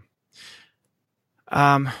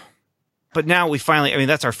 But now we finally,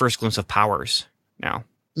 that's our first glimpse of Powers now.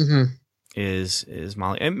 Mm-hmm. is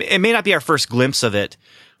Molly. It may not be our first glimpse of it,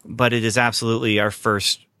 but it is absolutely our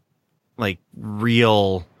first like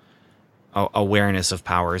real awareness of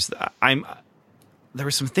powers. There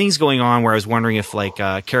were some things going on where I was wondering if like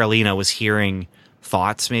Carolina was hearing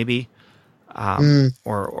thoughts maybe.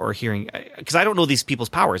 Or hearing, because I don't know these people's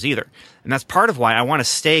powers either. And that's part of why I want to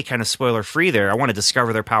stay kind of spoiler free there. I want to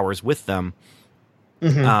discover their powers with them.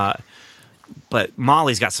 But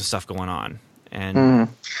Molly's got some stuff going on. And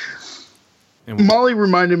Molly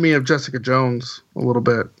reminded me of Jessica Jones a little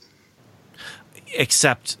bit.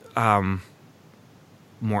 Except more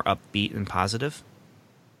upbeat and positive.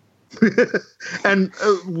 And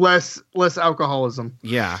less alcoholism.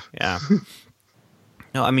 Yeah.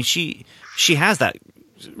 No, I mean, she has that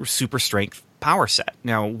super strength power set.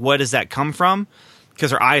 Now, what does that come from?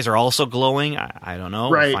 Because her eyes are also glowing. I don't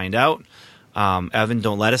know. Right. We'll find out. Evan,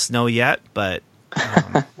 don't let us know yet, but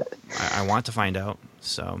I want to find out.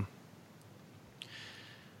 So,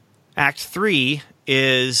 Act 3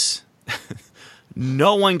 is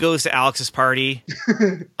no one goes to Alex's party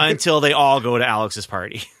until they all go to Alex's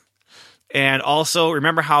party. And also,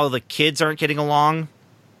 remember how the kids aren't getting along?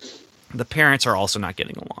 The parents are also not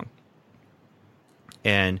getting along.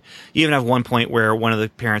 And you even have one point where one of the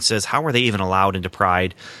parents says, how are they even allowed into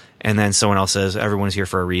Pride? And then someone else says, everyone's here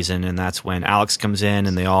for a reason. And that's when Alex comes in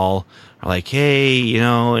and they all are like, hey,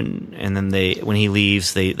 and then when he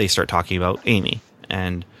leaves, they start talking about Amy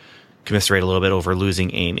and commiserate a little bit over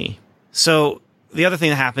losing Amy. So the other thing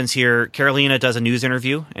that happens here, Carolina does a news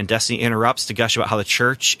interview and Destiny interrupts to gush about how the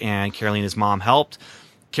church and Carolina's mom helped.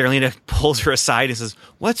 Carolina pulls her aside and says,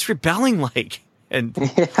 what's rebelling like? And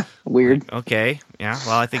weird. Okay. Yeah.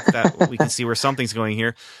 Well, I think that we can see where something's going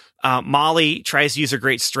here. Molly tries to use her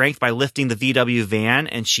great strength by lifting the VW van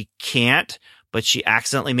and she can't, but she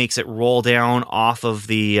accidentally makes it roll down off of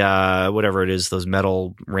the, whatever it is, those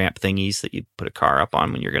metal ramp thingies that you put a car up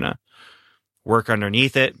on when you're going to work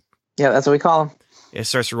underneath it. Yeah, that's what we call them. It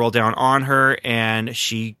starts to roll down on her and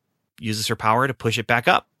she uses her power to push it back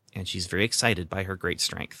up. And she's very excited by her great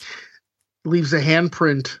strength. Leaves a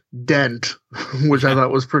handprint dent, which I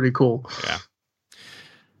thought was pretty cool. Yeah.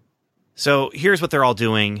 So here's what they're all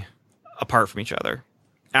doing apart from each other.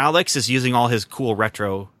 Alex is using all his cool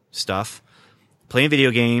retro stuff, playing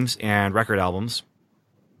video games and record albums,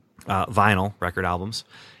 vinyl record albums,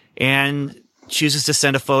 and chooses to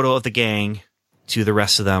send a photo of the gang to the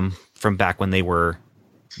rest of them from back when they were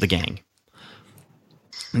the gang.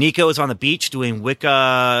 Nico is on the beach doing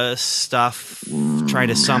Wicca stuff, trying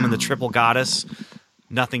to summon the triple goddess.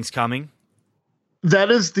 Nothing's coming. That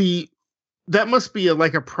must be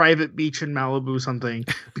like a private beach in Malibu something,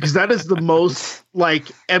 because that is the most like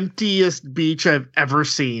emptiest beach I've ever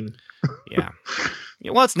seen. Yeah.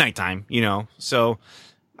 Well, it's nighttime, so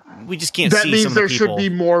we just can't that see means some of there the people. should be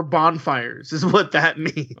more bonfires is what that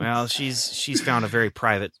means. Well, she's found a very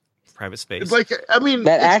private space. It's like, I mean,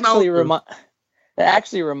 That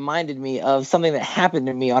actually reminded me of something that happened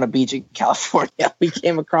to me on a beach in California. We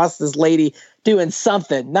came across this lady doing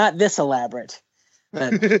something, not this elaborate.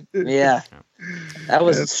 But, yeah, that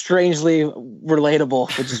was strangely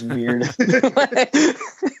relatable, which is weird.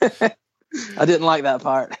 I didn't like that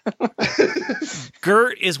part.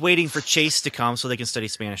 Gert is waiting for Chase to come so they can study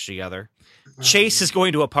Spanish together. Chase is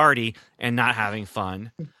going to a party and not having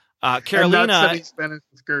fun. Carolina, and not studying Spanish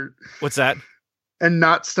with Gert. What's that? And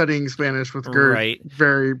not studying Spanish with Gert, right?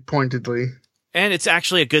 Very pointedly. And it's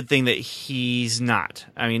actually a good thing that he's not.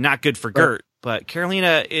 I mean, not good for Gert, but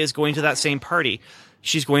Carolina is going to that same party.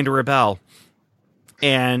 She's going to rebel.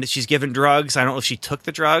 And she's given drugs. I don't know if she took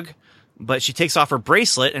the drug, but she takes off her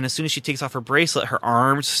bracelet. And as soon as she takes off her bracelet, her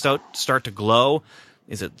arms start to glow.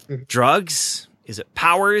 Is it drugs? Is it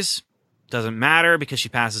powers? Doesn't matter because she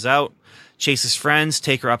passes out. Chase's friends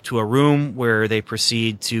take her up to a room where they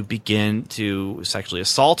proceed to begin to sexually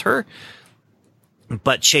assault her.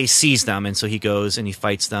 But Chase sees them, and so he goes and he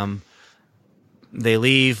fights them. They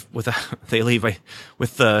leave with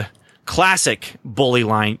the classic bully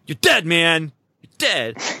line, "You're dead, man. You're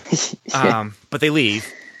dead." But they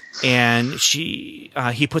leave, and he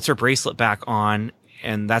puts her bracelet back on,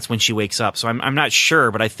 and that's when she wakes up. So I'm not sure,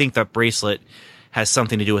 but I think that bracelet has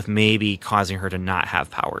something to do with maybe causing her to not have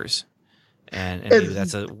powers. And maybe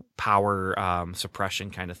that's a power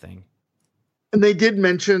suppression kind of thing. And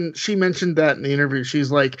she mentioned that in the interview.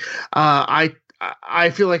 She's like, I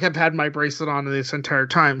feel like I've had my bracelet on this entire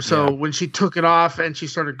time. So when she took it off and she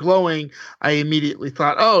started glowing, I immediately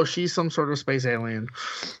thought, oh, she's some sort of space alien.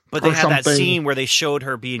 But they had that scene where they showed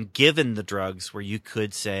her being given the drugs where you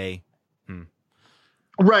could say,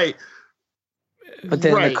 Right. But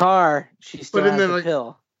then in the car, she still has the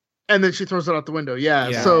pill. And then she throws it out the window.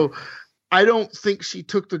 Yeah. So I don't think she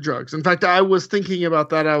took the drugs. In fact, I was thinking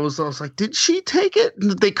about that. I was like, did she take it?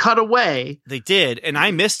 And they cut away. They did, and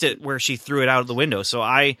I missed it where she threw it out of the window. So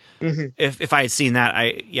if I had seen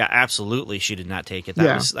that, absolutely, she did not take it.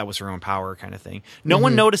 That was her own power kind of thing. No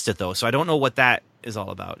one noticed it though, so I don't know what that is all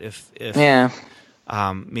about. If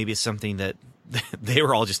maybe it's something that they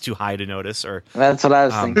were all just too high to notice, or that's what I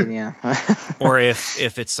was thinking. Yeah, or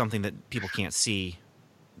if it's something that people can't see,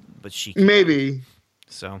 but she can. Maybe.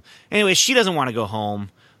 So anyway, she doesn't want to go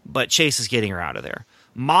home, but Chase is getting her out of there.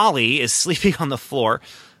 Molly is sleeping on the floor,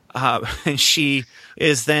 and she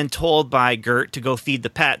is then told by Gert to go feed the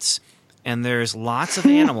pets. And there's lots of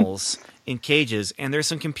animals in cages, and there's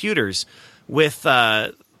some computers with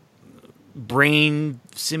brain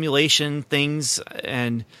simulation things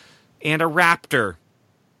and a raptor.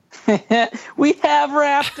 We have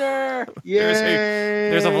raptor.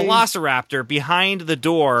 There's a velociraptor behind the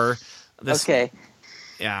door. Okay.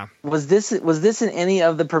 Yeah. Was this in any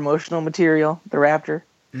of the promotional material, the raptor?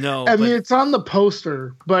 No. I mean, it's on the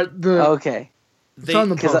poster, but it's on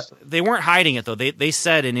the poster. They weren't hiding it though. They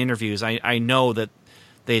said in interviews. I know that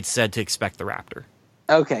they'd said to expect the raptor.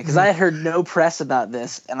 Okay, because I had heard no press about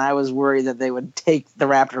this, and I was worried that they would take the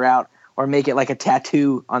raptor out or make it like a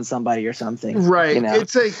tattoo on somebody or something. Right. You know?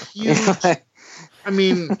 It's a huge. I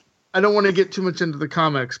mean, I don't want to get too much into the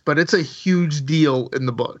comics, but it's a huge deal in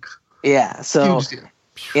the book. Yeah. So. Huge deal.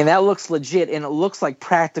 And that looks legit, and it looks like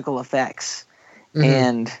practical effects.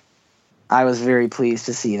 And I was very pleased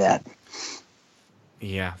to see that.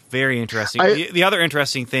 Yeah, very interesting. The other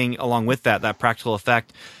interesting thing along with that practical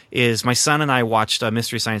effect is my son and I watched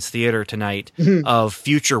Mystery Science Theater tonight of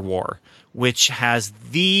Future War, which has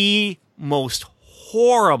the most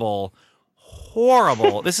horrible,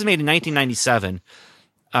 this is made in 1997,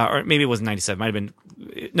 or maybe it wasn't 97, might have been.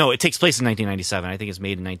 No, it takes place in 1997. I think it's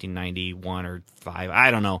made in 1991 or 5. I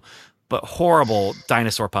don't know. But horrible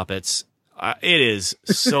dinosaur puppets. It is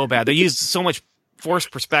so bad. They used so much forced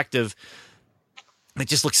perspective. It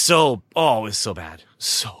just looks so... Oh, it's so bad.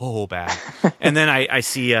 So bad. And then I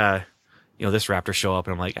see this raptor show up,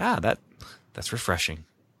 and I'm like, that's refreshing.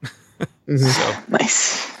 So,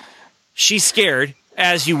 nice. She's scared,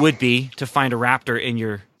 as you would be, to find a raptor in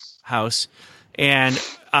your house. And...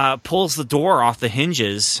 pulls the door off the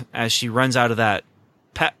hinges as she runs out of that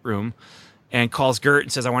pet room and calls Gert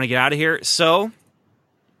and says, I want to get out of here. So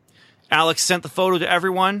Alex sent the photo to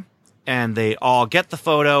everyone, and they all get the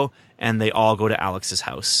photo, and they all go to Alex's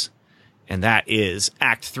house. And that is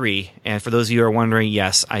Act 3. And for those of you who are wondering,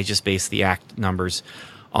 yes, I just based the act numbers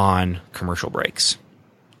on commercial breaks.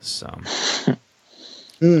 So,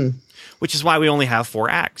 which is why we only have 4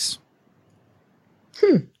 acts.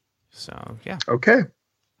 So, yeah. Okay.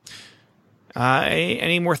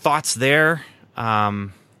 Any more thoughts there?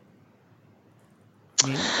 That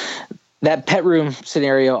pet room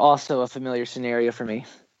scenario, also a familiar scenario for me.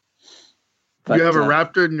 But, you have a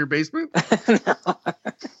raptor in your basement?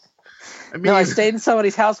 No. I stayed in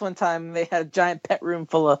somebody's house one time, and they had a giant pet room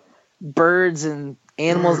full of birds and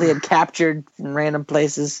animals they had captured from random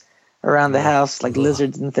places around the house, like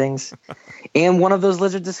lizards and things. And one of those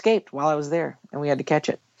lizards escaped while I was there, and we had to catch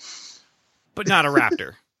it. But not a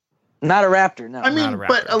raptor. Not a raptor, no. I mean,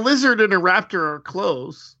 but a lizard and a raptor are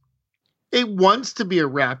close. It wants to be a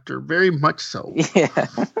raptor, very much so. Yeah.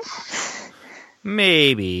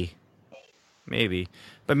 Maybe.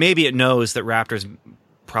 But maybe it knows that raptors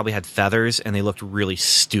probably had feathers and they looked really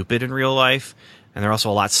stupid in real life. And they're also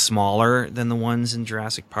a lot smaller than the ones in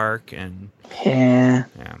Jurassic Park. And yeah.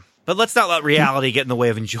 But let's not let reality get in the way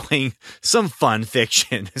of enjoying some fun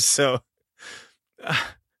fiction. So,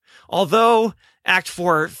 although Act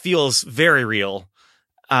 4 feels very real,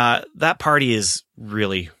 that party is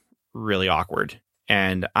really, really awkward.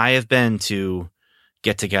 And I have been to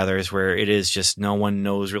get-togethers where it is just no one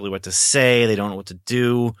knows really what to say. They don't know what to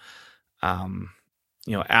do.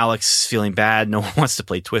 Alex feeling bad. No one wants to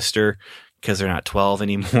play Twister because they're not 12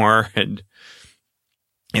 anymore. And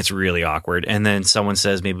it's really awkward. And then someone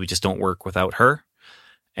says, maybe we just don't work without her.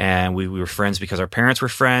 And we were friends because our parents were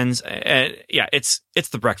friends. And yeah, it's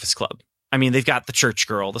the Breakfast Club. I mean, they've got the church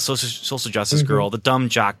girl, the social justice girl, the dumb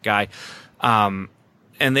jock guy. And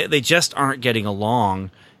they just aren't getting along.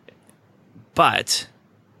 But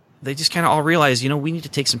they just kind of all realize, we need to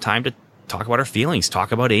take some time to talk about our feelings,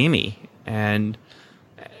 talk about Amy. And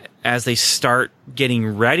as they start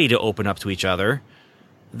getting ready to open up to each other,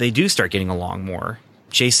 they do start getting along more.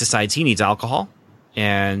 Chase decides he needs alcohol.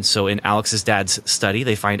 And so in Alex's dad's study,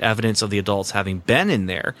 they find evidence of the adults having been in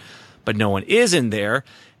there, but no one is in there.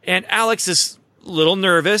 And Alex is a little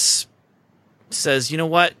nervous, says, you know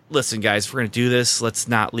what? Listen, guys, if we're going to do this, let's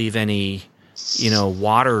not leave any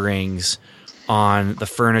water rings on the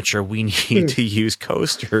furniture. We need to use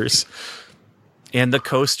coasters. And the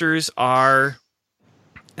coasters are,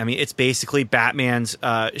 it's basically Batman's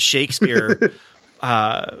Shakespeare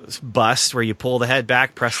bust, where you pull the head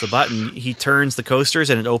back, press the button, he turns the coasters,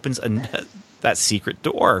 and it opens that secret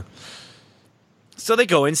door. So they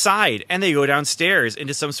go inside, and they go downstairs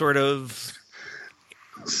into some sort of...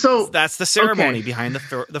 So that's the ceremony behind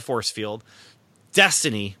the force field.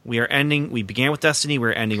 Destiny. We began with Destiny.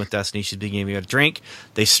 We're ending with Destiny. She's beginning a drink.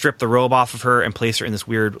 They strip the robe off of her and place her in this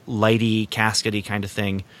weird lighty, caskety kind of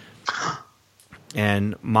thing.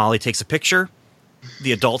 And Molly takes a picture.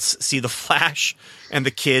 The adults see the flash, and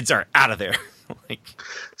the kids are out of there.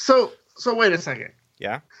 So wait a second.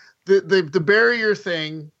 Yeah. The barrier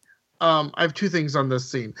thing. I have two things on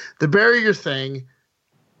this scene. The barrier thing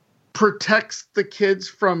protects the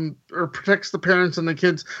parents and the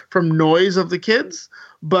kids from noise of the kids,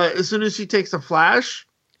 but as soon as she takes a flash,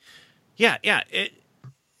 you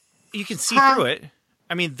can see through it.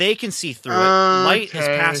 They can see through it. Light is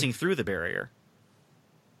passing through the barrier.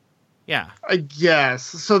 Yeah, I guess.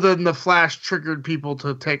 So then the flash triggered people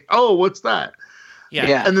to take. Oh, what's that?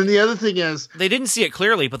 Yeah. And then the other thing is, they didn't see it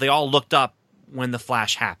clearly, but they all looked up when the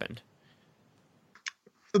flash happened.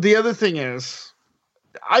 The other thing is,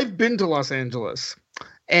 I've been to Los Angeles,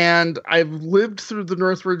 and I've lived through the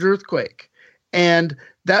Northridge earthquake, and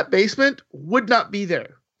that basement would not be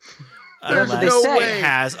there. There's no way. It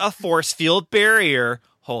has a force field barrier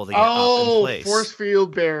holding it up in place. Force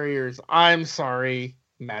field barriers. I'm sorry,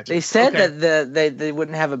 magic. They said that they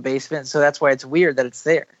wouldn't have a basement, so that's why it's weird that it's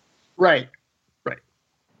there. Right.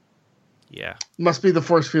 Yeah, must be the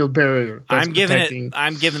force field barrier. I'm giving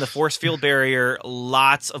the force field barrier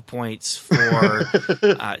lots of points for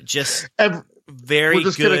just very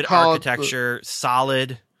good architecture,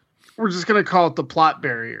 solid. We're just gonna call it the plot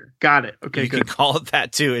barrier. Got it. Okay, you can call it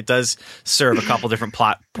that too. It does serve a couple different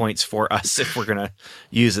plot points for us if we're gonna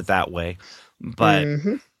use it that way. But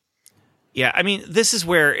this is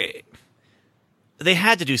where they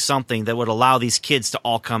had to do something that would allow these kids to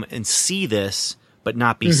all come and see this, but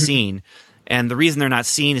not be seen. And the reason they're not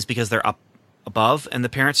seen is because they're up above, and the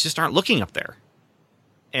parents just aren't looking up there.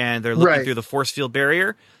 And they're looking through the force field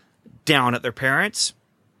barrier down at their parents.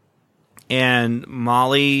 And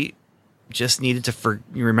Molly just needed to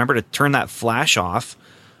remember to turn that flash off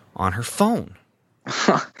on her phone.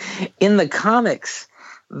 In the comics,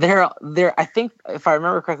 they're I think, if I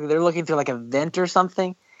remember correctly, they're looking through like a vent or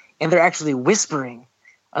something, and they're actually whispering.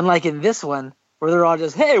 Unlike in this one, where they're all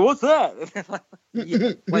just, hey, what's that?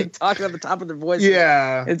 like talking at the top of their voice.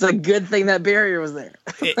 Yeah. It's a good thing that barrier was there.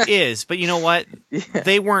 It is. But you know what? Yeah.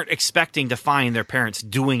 They weren't expecting to find their parents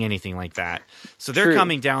doing anything like that. So they're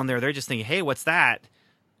coming down there. They're just thinking, hey, what's that?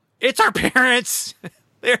 It's our parents.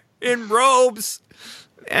 They're in robes.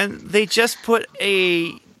 And they just put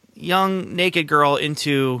a young naked girl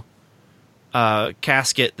into a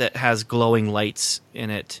casket that has glowing lights in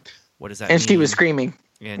it. What does that mean? And she was screaming.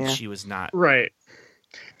 And she was not. Right.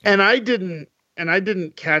 And I didn't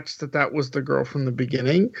catch that was the girl from the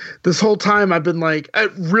beginning. This whole time I've been like,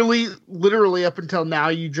 literally up until now,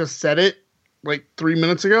 you just said it like 3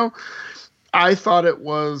 minutes ago, I thought it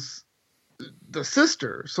was the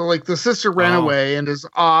sister. So like the sister ran away and is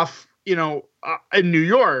off, in New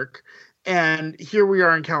York. And here we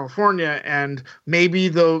are in California, and maybe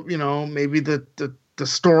the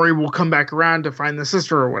story will come back around to find the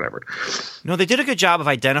sister or whatever. No, they did a good job of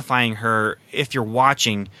identifying her if you're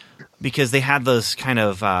watching, because they had those kind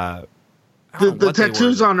of the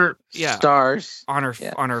tattoos on her stars on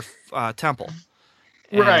her temple.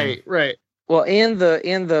 And, right. Well, and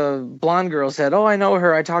the blonde girl said, "Oh, I know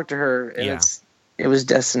her. I talked to her." And it was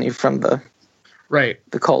Destiny from the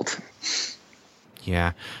cult.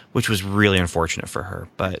 Yeah, which was really unfortunate for her,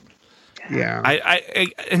 but. Yeah.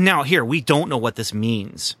 I and now here we don't know what this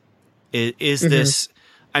means. Is this?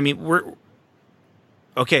 We're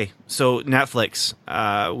okay. So Netflix,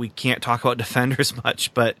 we can't talk about Defenders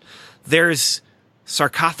much, but there's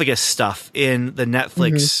sarcophagus stuff in the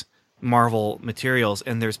Netflix Marvel materials,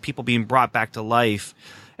 and there's people being brought back to life,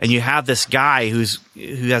 and you have this guy who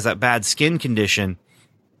has that bad skin condition,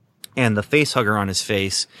 and the face hugger on his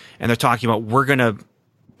face, and they're talking about we're gonna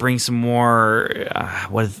bring some more. I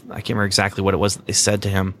can't remember exactly what it was that they said to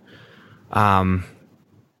him. I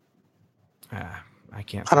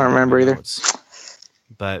can't. I don't remember either.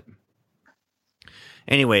 But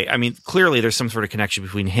anyway, clearly there's some sort of connection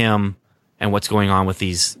between him and what's going on with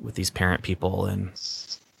these parent people, and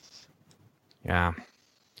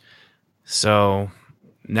So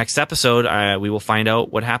next episode, we will find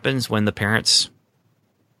out what happens when the parents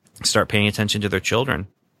start paying attention to their children.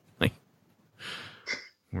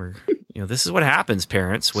 This is what happens,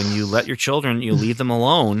 parents, when you let your children, you leave them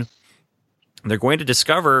alone. They're going to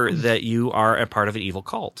discover that you are a part of an evil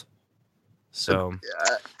cult. So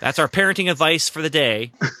that's our parenting advice for the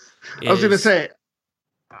day. I was going to say,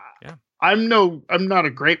 yeah, I'm not a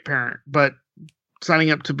great parent, but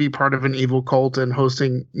signing up to be part of an evil cult and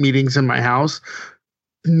hosting meetings in my house,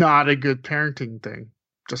 not a good parenting thing.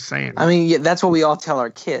 Just saying. I mean, yeah, that's what we all tell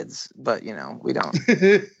our kids, but we don't.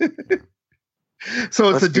 So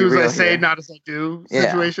it's Let's a do as be I real say, here. not as I do Yeah.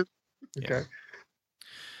 situation. Yeah. Okay.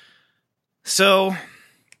 So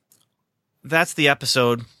that's the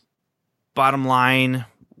episode. Bottom line,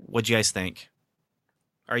 what'd you guys think?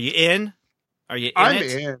 Are you in? Are you in I'm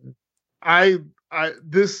it? in.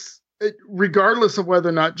 Regardless of whether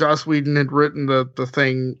or not Joss Whedon had written the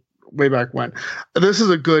thing way back when, this is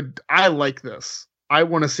I like this. I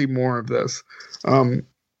want to see more of this.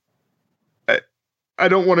 I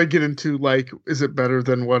don't want to get into is it better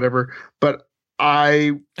than whatever, but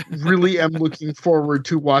I really am looking forward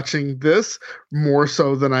to watching this more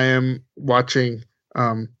so than I am watching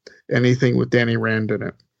anything with Danny Rand in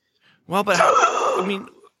it. Well, but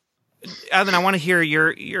Evan, I want to hear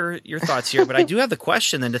your thoughts here, but I do have the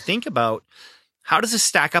question then to think about. How does this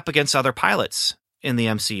stack up against other pilots in the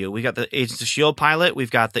MCU? We got the Agents of S.H.I.E.L.D. pilot. We've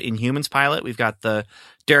got the Inhumans pilot. We've got the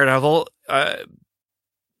Daredevil,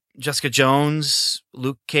 Jessica Jones,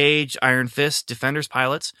 Luke Cage, Iron Fist, Defenders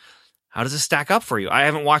pilots. How does this stack up for you? I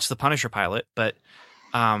haven't watched the Punisher pilot, but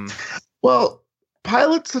well,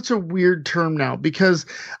 pilot's such a weird term now because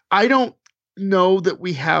I don't know that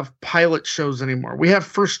we have pilot shows anymore. We have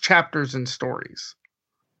first chapters and stories.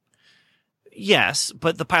 yes,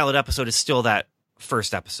 but the pilot episode is still that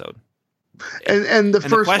first episode. And the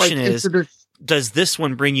first question is, does this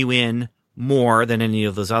one bring you in more than any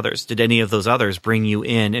of those others? Did any of those others bring you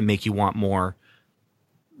in and make you want more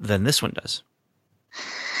than this one does?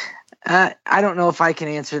 I don't know if I can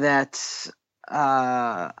answer that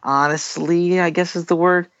honestly, I guess is the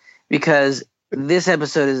word, because this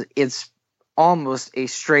episode it's almost a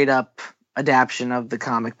straight up adaptation of the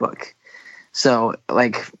comic book. So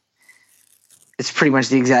it's pretty much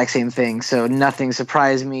the exact same thing. So nothing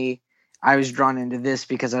surprised me. I was drawn into this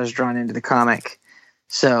because I was drawn into the comic.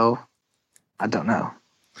 So I don't know.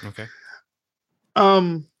 Okay.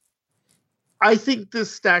 I think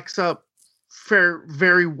this stacks up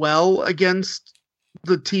very well against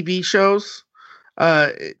the TV shows.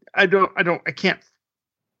 I can't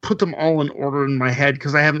put them all in order in my head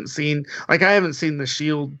because I haven't seen the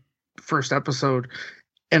Shield first episode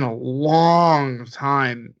in a long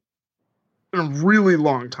time, in a really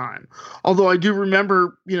long time. Although I do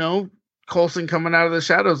remember, Coulson coming out of the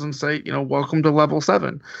shadows and say, welcome to level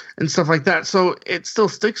 7 and stuff like that. So it still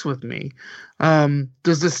sticks with me.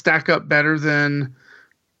 Does this stack up better than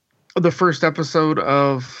the first episode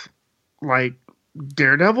of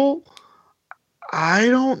Daredevil? I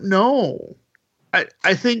don't know.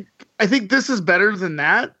 I think this is better than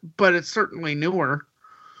that, but it's certainly newer.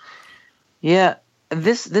 Yeah,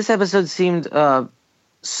 this episode seemed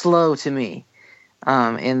slow to me.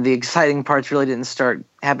 And the exciting parts really didn't start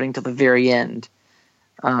happening till the very end.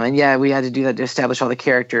 And yeah, we had to do that to establish all the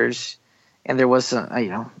characters. And there was, so I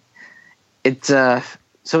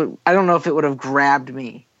don't know if it would have grabbed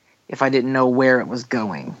me if I didn't know where it was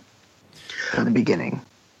going from the beginning.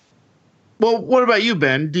 Well, what about you,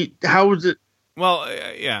 Ben? How was it? Well,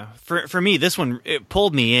 yeah, for me, this one, it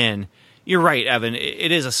pulled me in. You're right, Evan.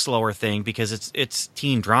 It is a slower thing because it's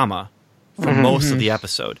teen drama for most of the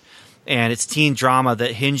episode. And it's teen drama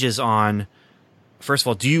that hinges on, first of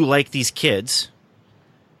all, do you like these kids?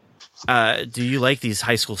 Do you like these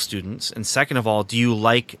high school students? And second of all, do you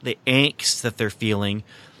like the angst that they're feeling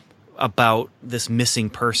about this missing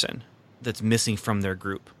person that's missing from their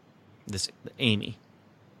group, this Amy?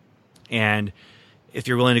 And if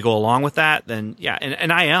you're willing to go along with that, then yeah,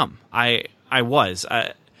 and I am. I was.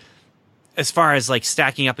 As far as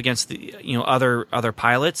stacking up against the other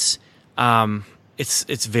pilots,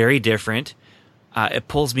 it's very different. It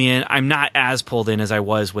pulls me in. I'm not as pulled in as I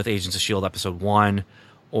was with Agents of S.H.I.E.L.D. episode 1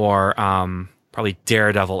 or probably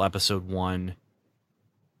Daredevil episode 1.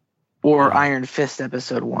 Or Iron Fist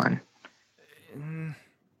episode 1. I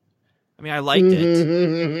mean, I liked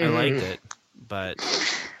it. But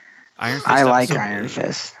Iron Fist I like Iron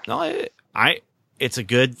Fist. No, it's a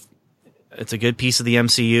good piece of the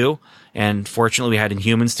MCU. And fortunately, we had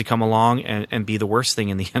Inhumans to come along and be the worst thing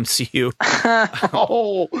in the MCU.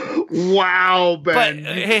 Oh, wow, Ben!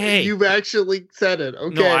 But hey, you've actually said it.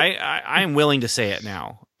 Okay, no, I am willing to say it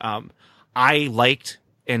now. I liked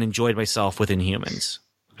and enjoyed myself with Inhumans.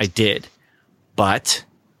 I did, but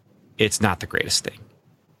it's not the greatest thing.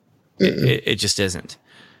 It just isn't.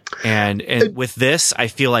 And with this, I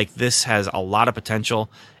feel like this has a lot of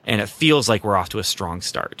potential, and it feels like we're off to a strong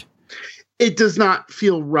start. It does not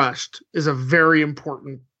feel rushed is a very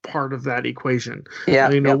important part of that equation. Yeah.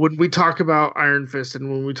 When we talk about Iron Fist and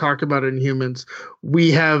when we talk about Inhumans, we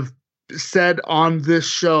have said on this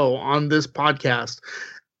show, on this podcast,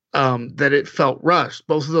 that it felt rushed.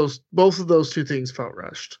 Both of those two things felt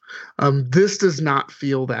rushed. This does not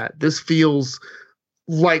feel that. This feels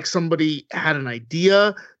like somebody had an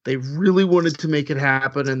idea. They really wanted to make it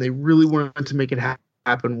happen, and they really wanted to make it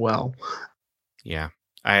happen well. Yeah,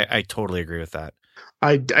 I totally agree with that.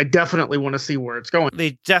 I definitely want to see where it's going.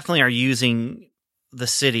 They definitely are using the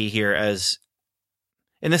city here as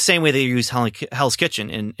in the same way they use Hell's Kitchen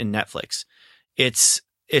in Netflix. It's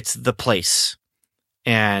the place,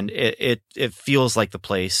 and it feels like the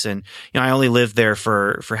place. And I only lived there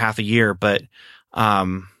for half a year, but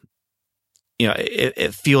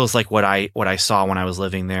it feels like what I saw when I was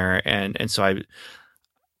living there, and so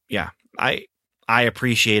I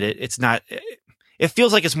appreciate it. It's not. It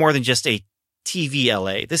feels like it's more than just a TV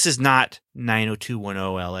LA. This is not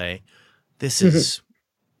 90210 LA. This is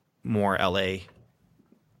more LA,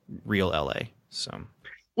 real LA. So,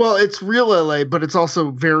 well, it's real LA, but it's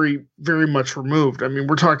also very, very much removed. I mean,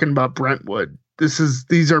 we're talking about Brentwood.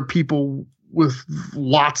 These are people with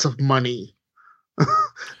lots of money.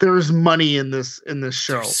 There is money in this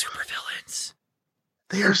show. They're super villains.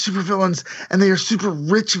 They are super villains, and they are super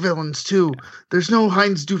rich villains too. There's no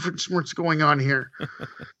Heinz Doofenshmirtz going on here.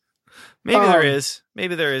 Maybe there is.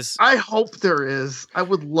 Maybe there is. I hope there is. I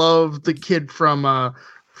would love the kid from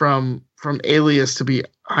Alias to be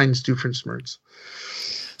Heinz Doofenshmirtz.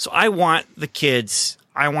 So I want the kids.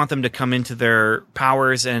 I want them to come into their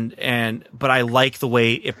powers, but I like the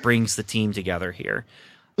way it brings the team together here.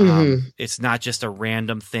 It's not just a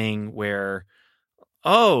random thing where,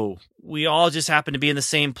 we all just happen to be in the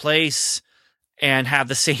same place and have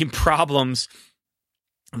the same problems.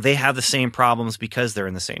 They have the same problems because they're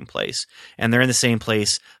in the same place, and they're in the same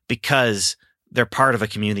place because they're part of a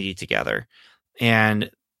community together. And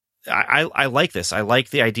I like this. I like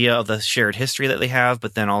the idea of the shared history that they have,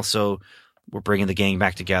 but then also we're bringing the gang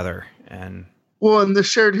back together. And the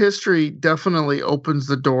shared history definitely opens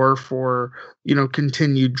the door for,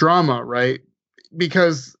 continued drama, right?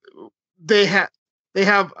 Because they have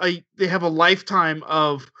a lifetime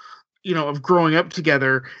of growing up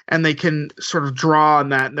together, and they can sort of draw on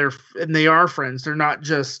that, and they are friends. They're not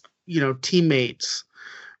just, teammates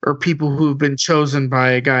or people who've been chosen by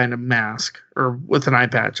a guy in a mask or with an eye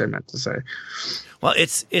patch, I meant to say. Well,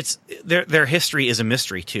 it's their history is a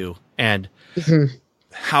mystery too. And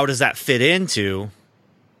how does that fit into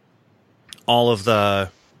all of the,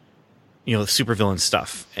 the supervillain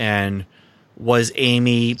stuff? And was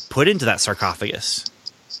Amy put into that sarcophagus?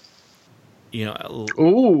 And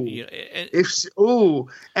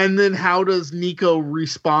then how does Nico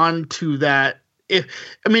respond to that?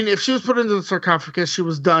 If she was put into the sarcophagus, she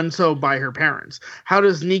was done so by her parents. How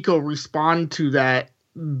does Nico respond to that,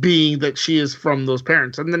 being that she is from those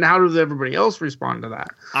parents? And then how does everybody else respond to that?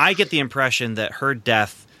 I get the impression that her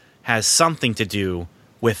death has something to do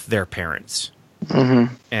with their parents.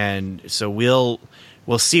 And so we'll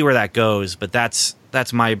see where that goes, but that's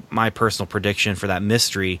my personal prediction for that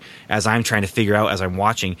mystery as I'm trying to figure out as I'm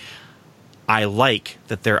watching. I like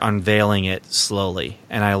that they're unveiling it slowly,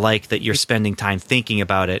 and I like that you're spending time thinking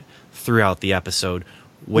about it throughout the episode.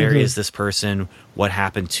 Where is this person? What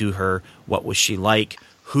happened to her? What was she like?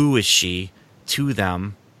 Who is she to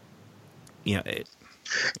them?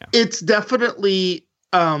 It's definitely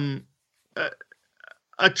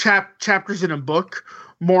chapters in a book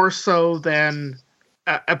more so than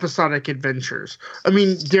episodic adventures.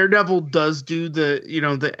 Daredevil does do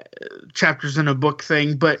the chapters in a book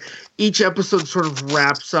thing, but each episode sort of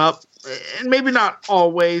wraps up, and maybe not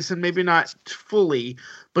always, and maybe not fully,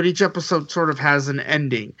 but each episode sort of has an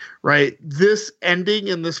ending, right? This ending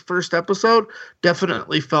in this first episode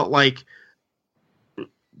definitely felt like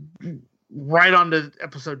right on to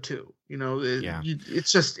episode 2. You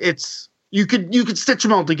could stitch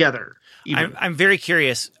them all together. I'm very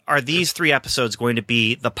curious. Are these 3 episodes going to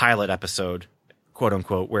be the pilot episode, quote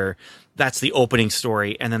unquote, where that's the opening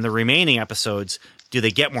story, and then the remaining episodes, do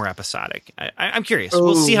they get more episodic? I'm curious.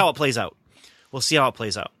 We'll see how it plays out.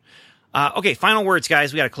 Okay, final words,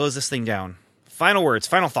 guys. We got to close this thing down. Final words,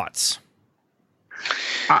 final thoughts.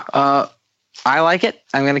 I like it.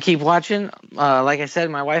 I'm going to keep watching. Like I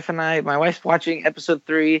said, my wife's watching episode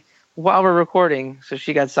 3 while we're recording, so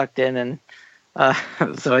she got sucked in, and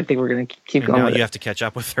so I think we're going to keep going. Now with you it. have to catch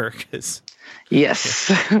up with her, because yes.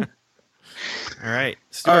 All right,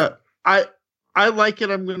 Stuart. I like it.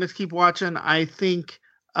 I'm going to keep watching. I think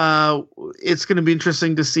it's going to be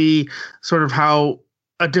interesting to see sort of how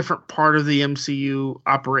a different part of the MCU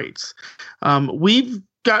operates. We've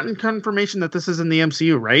gotten confirmation that this is in the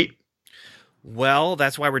MCU, right? Well,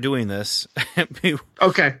 that's why we're doing this.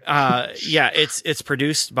 Okay. Yeah, it's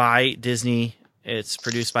produced by Disney. It's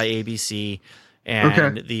produced by ABC,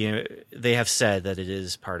 and they have said that it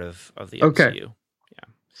is part of the MCU. Okay. Yeah.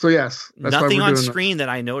 So yes, that's nothing why we're on doing screen that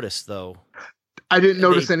I noticed though. I didn't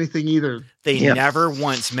notice anything either. They never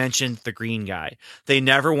once mentioned the green guy. They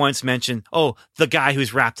never once mentioned, the guy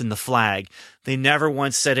who's wrapped in the flag. They never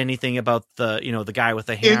once said anything about the guy with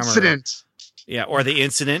the hammer. Incident. Yeah, or the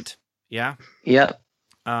incident. Yeah. Yep.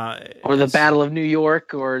 Or the Battle of New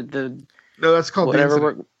York, or no, that's called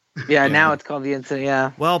whatever. Now it's called the incident.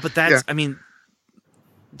 Yeah. Well, but that's I mean,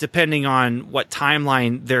 depending on what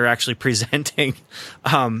timeline they're actually presenting,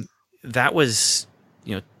 that was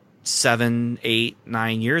 7, 8,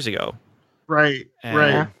 9 years ago. Right.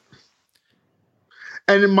 Right.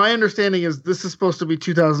 And my understanding is this is supposed to be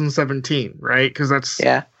 2017, right? Because that's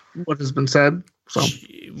what has been said. So,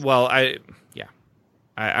 well, I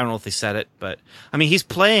don't know if they said it, but I mean, he's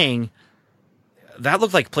playing. That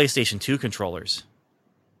looked like PlayStation 2 controllers.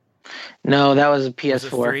 No, that was a PS4. Was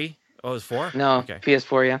it 3? Oh, it was 4? No, okay.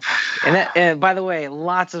 PS4, yeah. And by the way,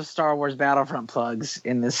 lots of Star Wars Battlefront plugs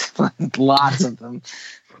in this. Lots of them.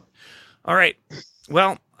 All right.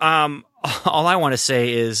 Well, all I want to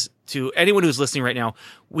say is to anyone who's listening right now,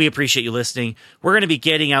 we appreciate you listening. We're going to be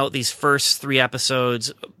getting out these first 3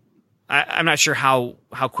 episodes. I'm not sure how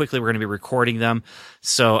quickly we're going to be recording them.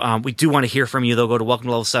 So we do want to hear from you, though. Go to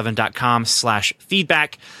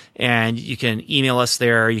welcomelevel7.com/feedback, and you can email us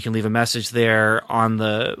there. You can leave a message there on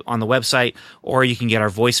the website, or you can get our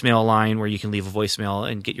voicemail line where you can leave a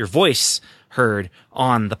voicemail and get your voice heard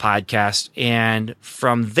on the podcast. And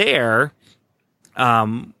from there,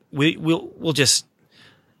 we'll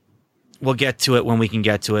get to it when we can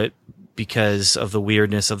get to it because of the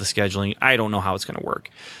weirdness of the scheduling. I don't know how it's going to work.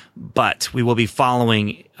 But we will be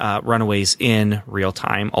following Runaways in real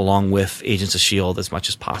time along with Agents of S.H.I.E.L.D. as much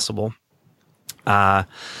as possible. And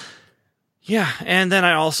then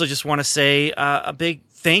I also just want to say a big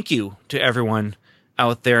thank you to everyone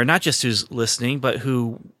out there, not just who's listening, but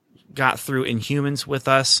who got through Inhumans with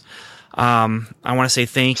us. I want to say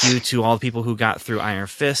thank you to all the people who got through Iron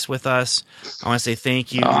Fist with us. I want to say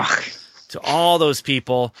thank you to all those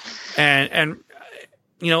people. And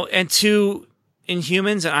to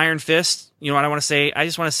Inhumans and Iron Fist, you know what I want to say? I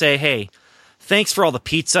just want to say, hey, thanks for all the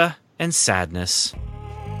pizza and sadness.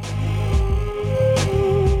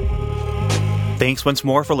 Thanks once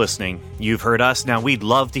more for listening. You've heard us. Now we'd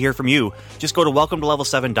love to hear from you. Just go to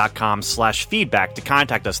welcomelevel7.com/feedback to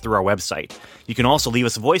contact us through our website. You can also leave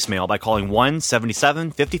us a voicemail by calling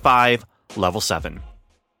 1-77-55-level-7.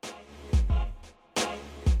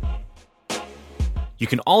 You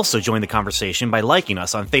can also join the conversation by liking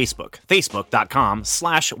us on Facebook,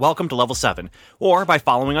 facebook.com/welcome to level 7, or by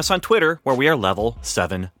following us on Twitter, where we are level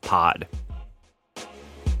 7 pod.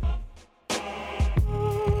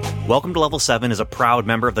 Welcome to Level 7 is a proud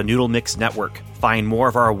member of the Noodle Mix Network. Find more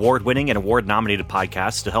of our award-winning and award-nominated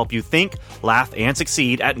podcasts to help you think, laugh, and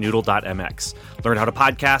succeed at noodle.mx. Learn how to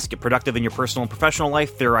podcast, get productive in your personal and professional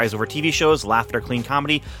life, theorize over TV shows, laugh at our clean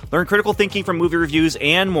comedy, learn critical thinking from movie reviews,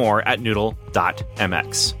 and more at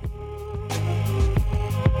noodle.mx.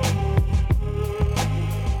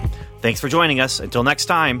 Thanks for joining us. Until next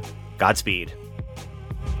time, Godspeed.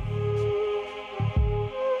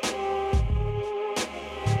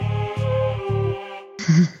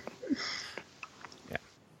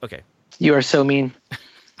 Okay. You are so mean.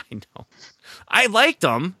 I know. I liked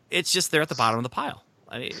them. It's just they're at the bottom of the pile.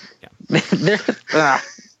 I mean,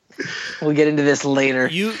 we'll get into this later.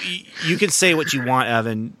 You can say what you want,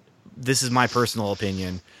 Evan. This is my personal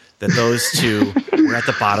opinion that those two were at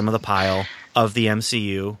the bottom of the pile of the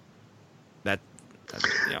MCU. But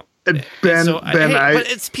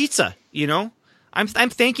it's pizza. I'm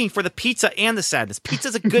thanking for the pizza and the sadness.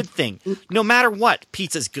 Pizza's a good thing. No matter what,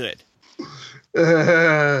 pizza's good.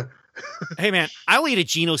 Hey man, I'll eat a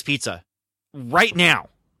Gino's pizza right now.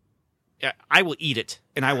 Yeah, I will eat it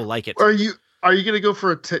and I will like it. Are you gonna go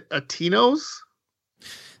for a Tino's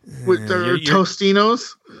with their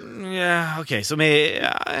Tostinos? Yeah. Okay. So maybe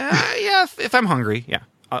if I'm hungry,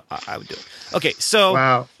 I would do it. Okay. So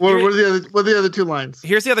wow. What are the other 2 lines?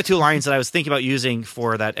 Here's the other 2 lines that I was thinking about using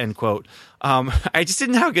for that end quote. I just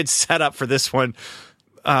didn't have a good setup for this one,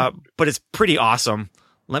 but it's pretty awesome.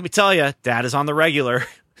 Let me tell you, Dad is on the regular,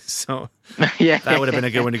 so that would have been a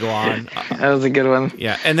good one to go on. That was a good one.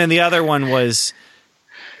 Yeah, and then the other one was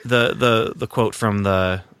the quote from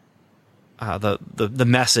the the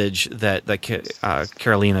message that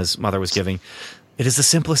Carolina's mother was giving. It is the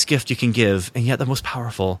simplest gift you can give, and yet the most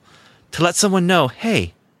powerful. To let someone know,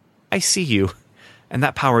 hey, I see you, and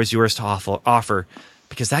that power is yours to offer,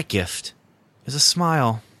 because that gift is a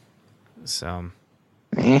smile. So,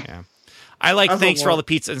 yeah. I like Thanks for All the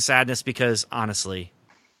Pizza and Sadness because, honestly,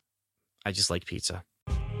 I just like pizza.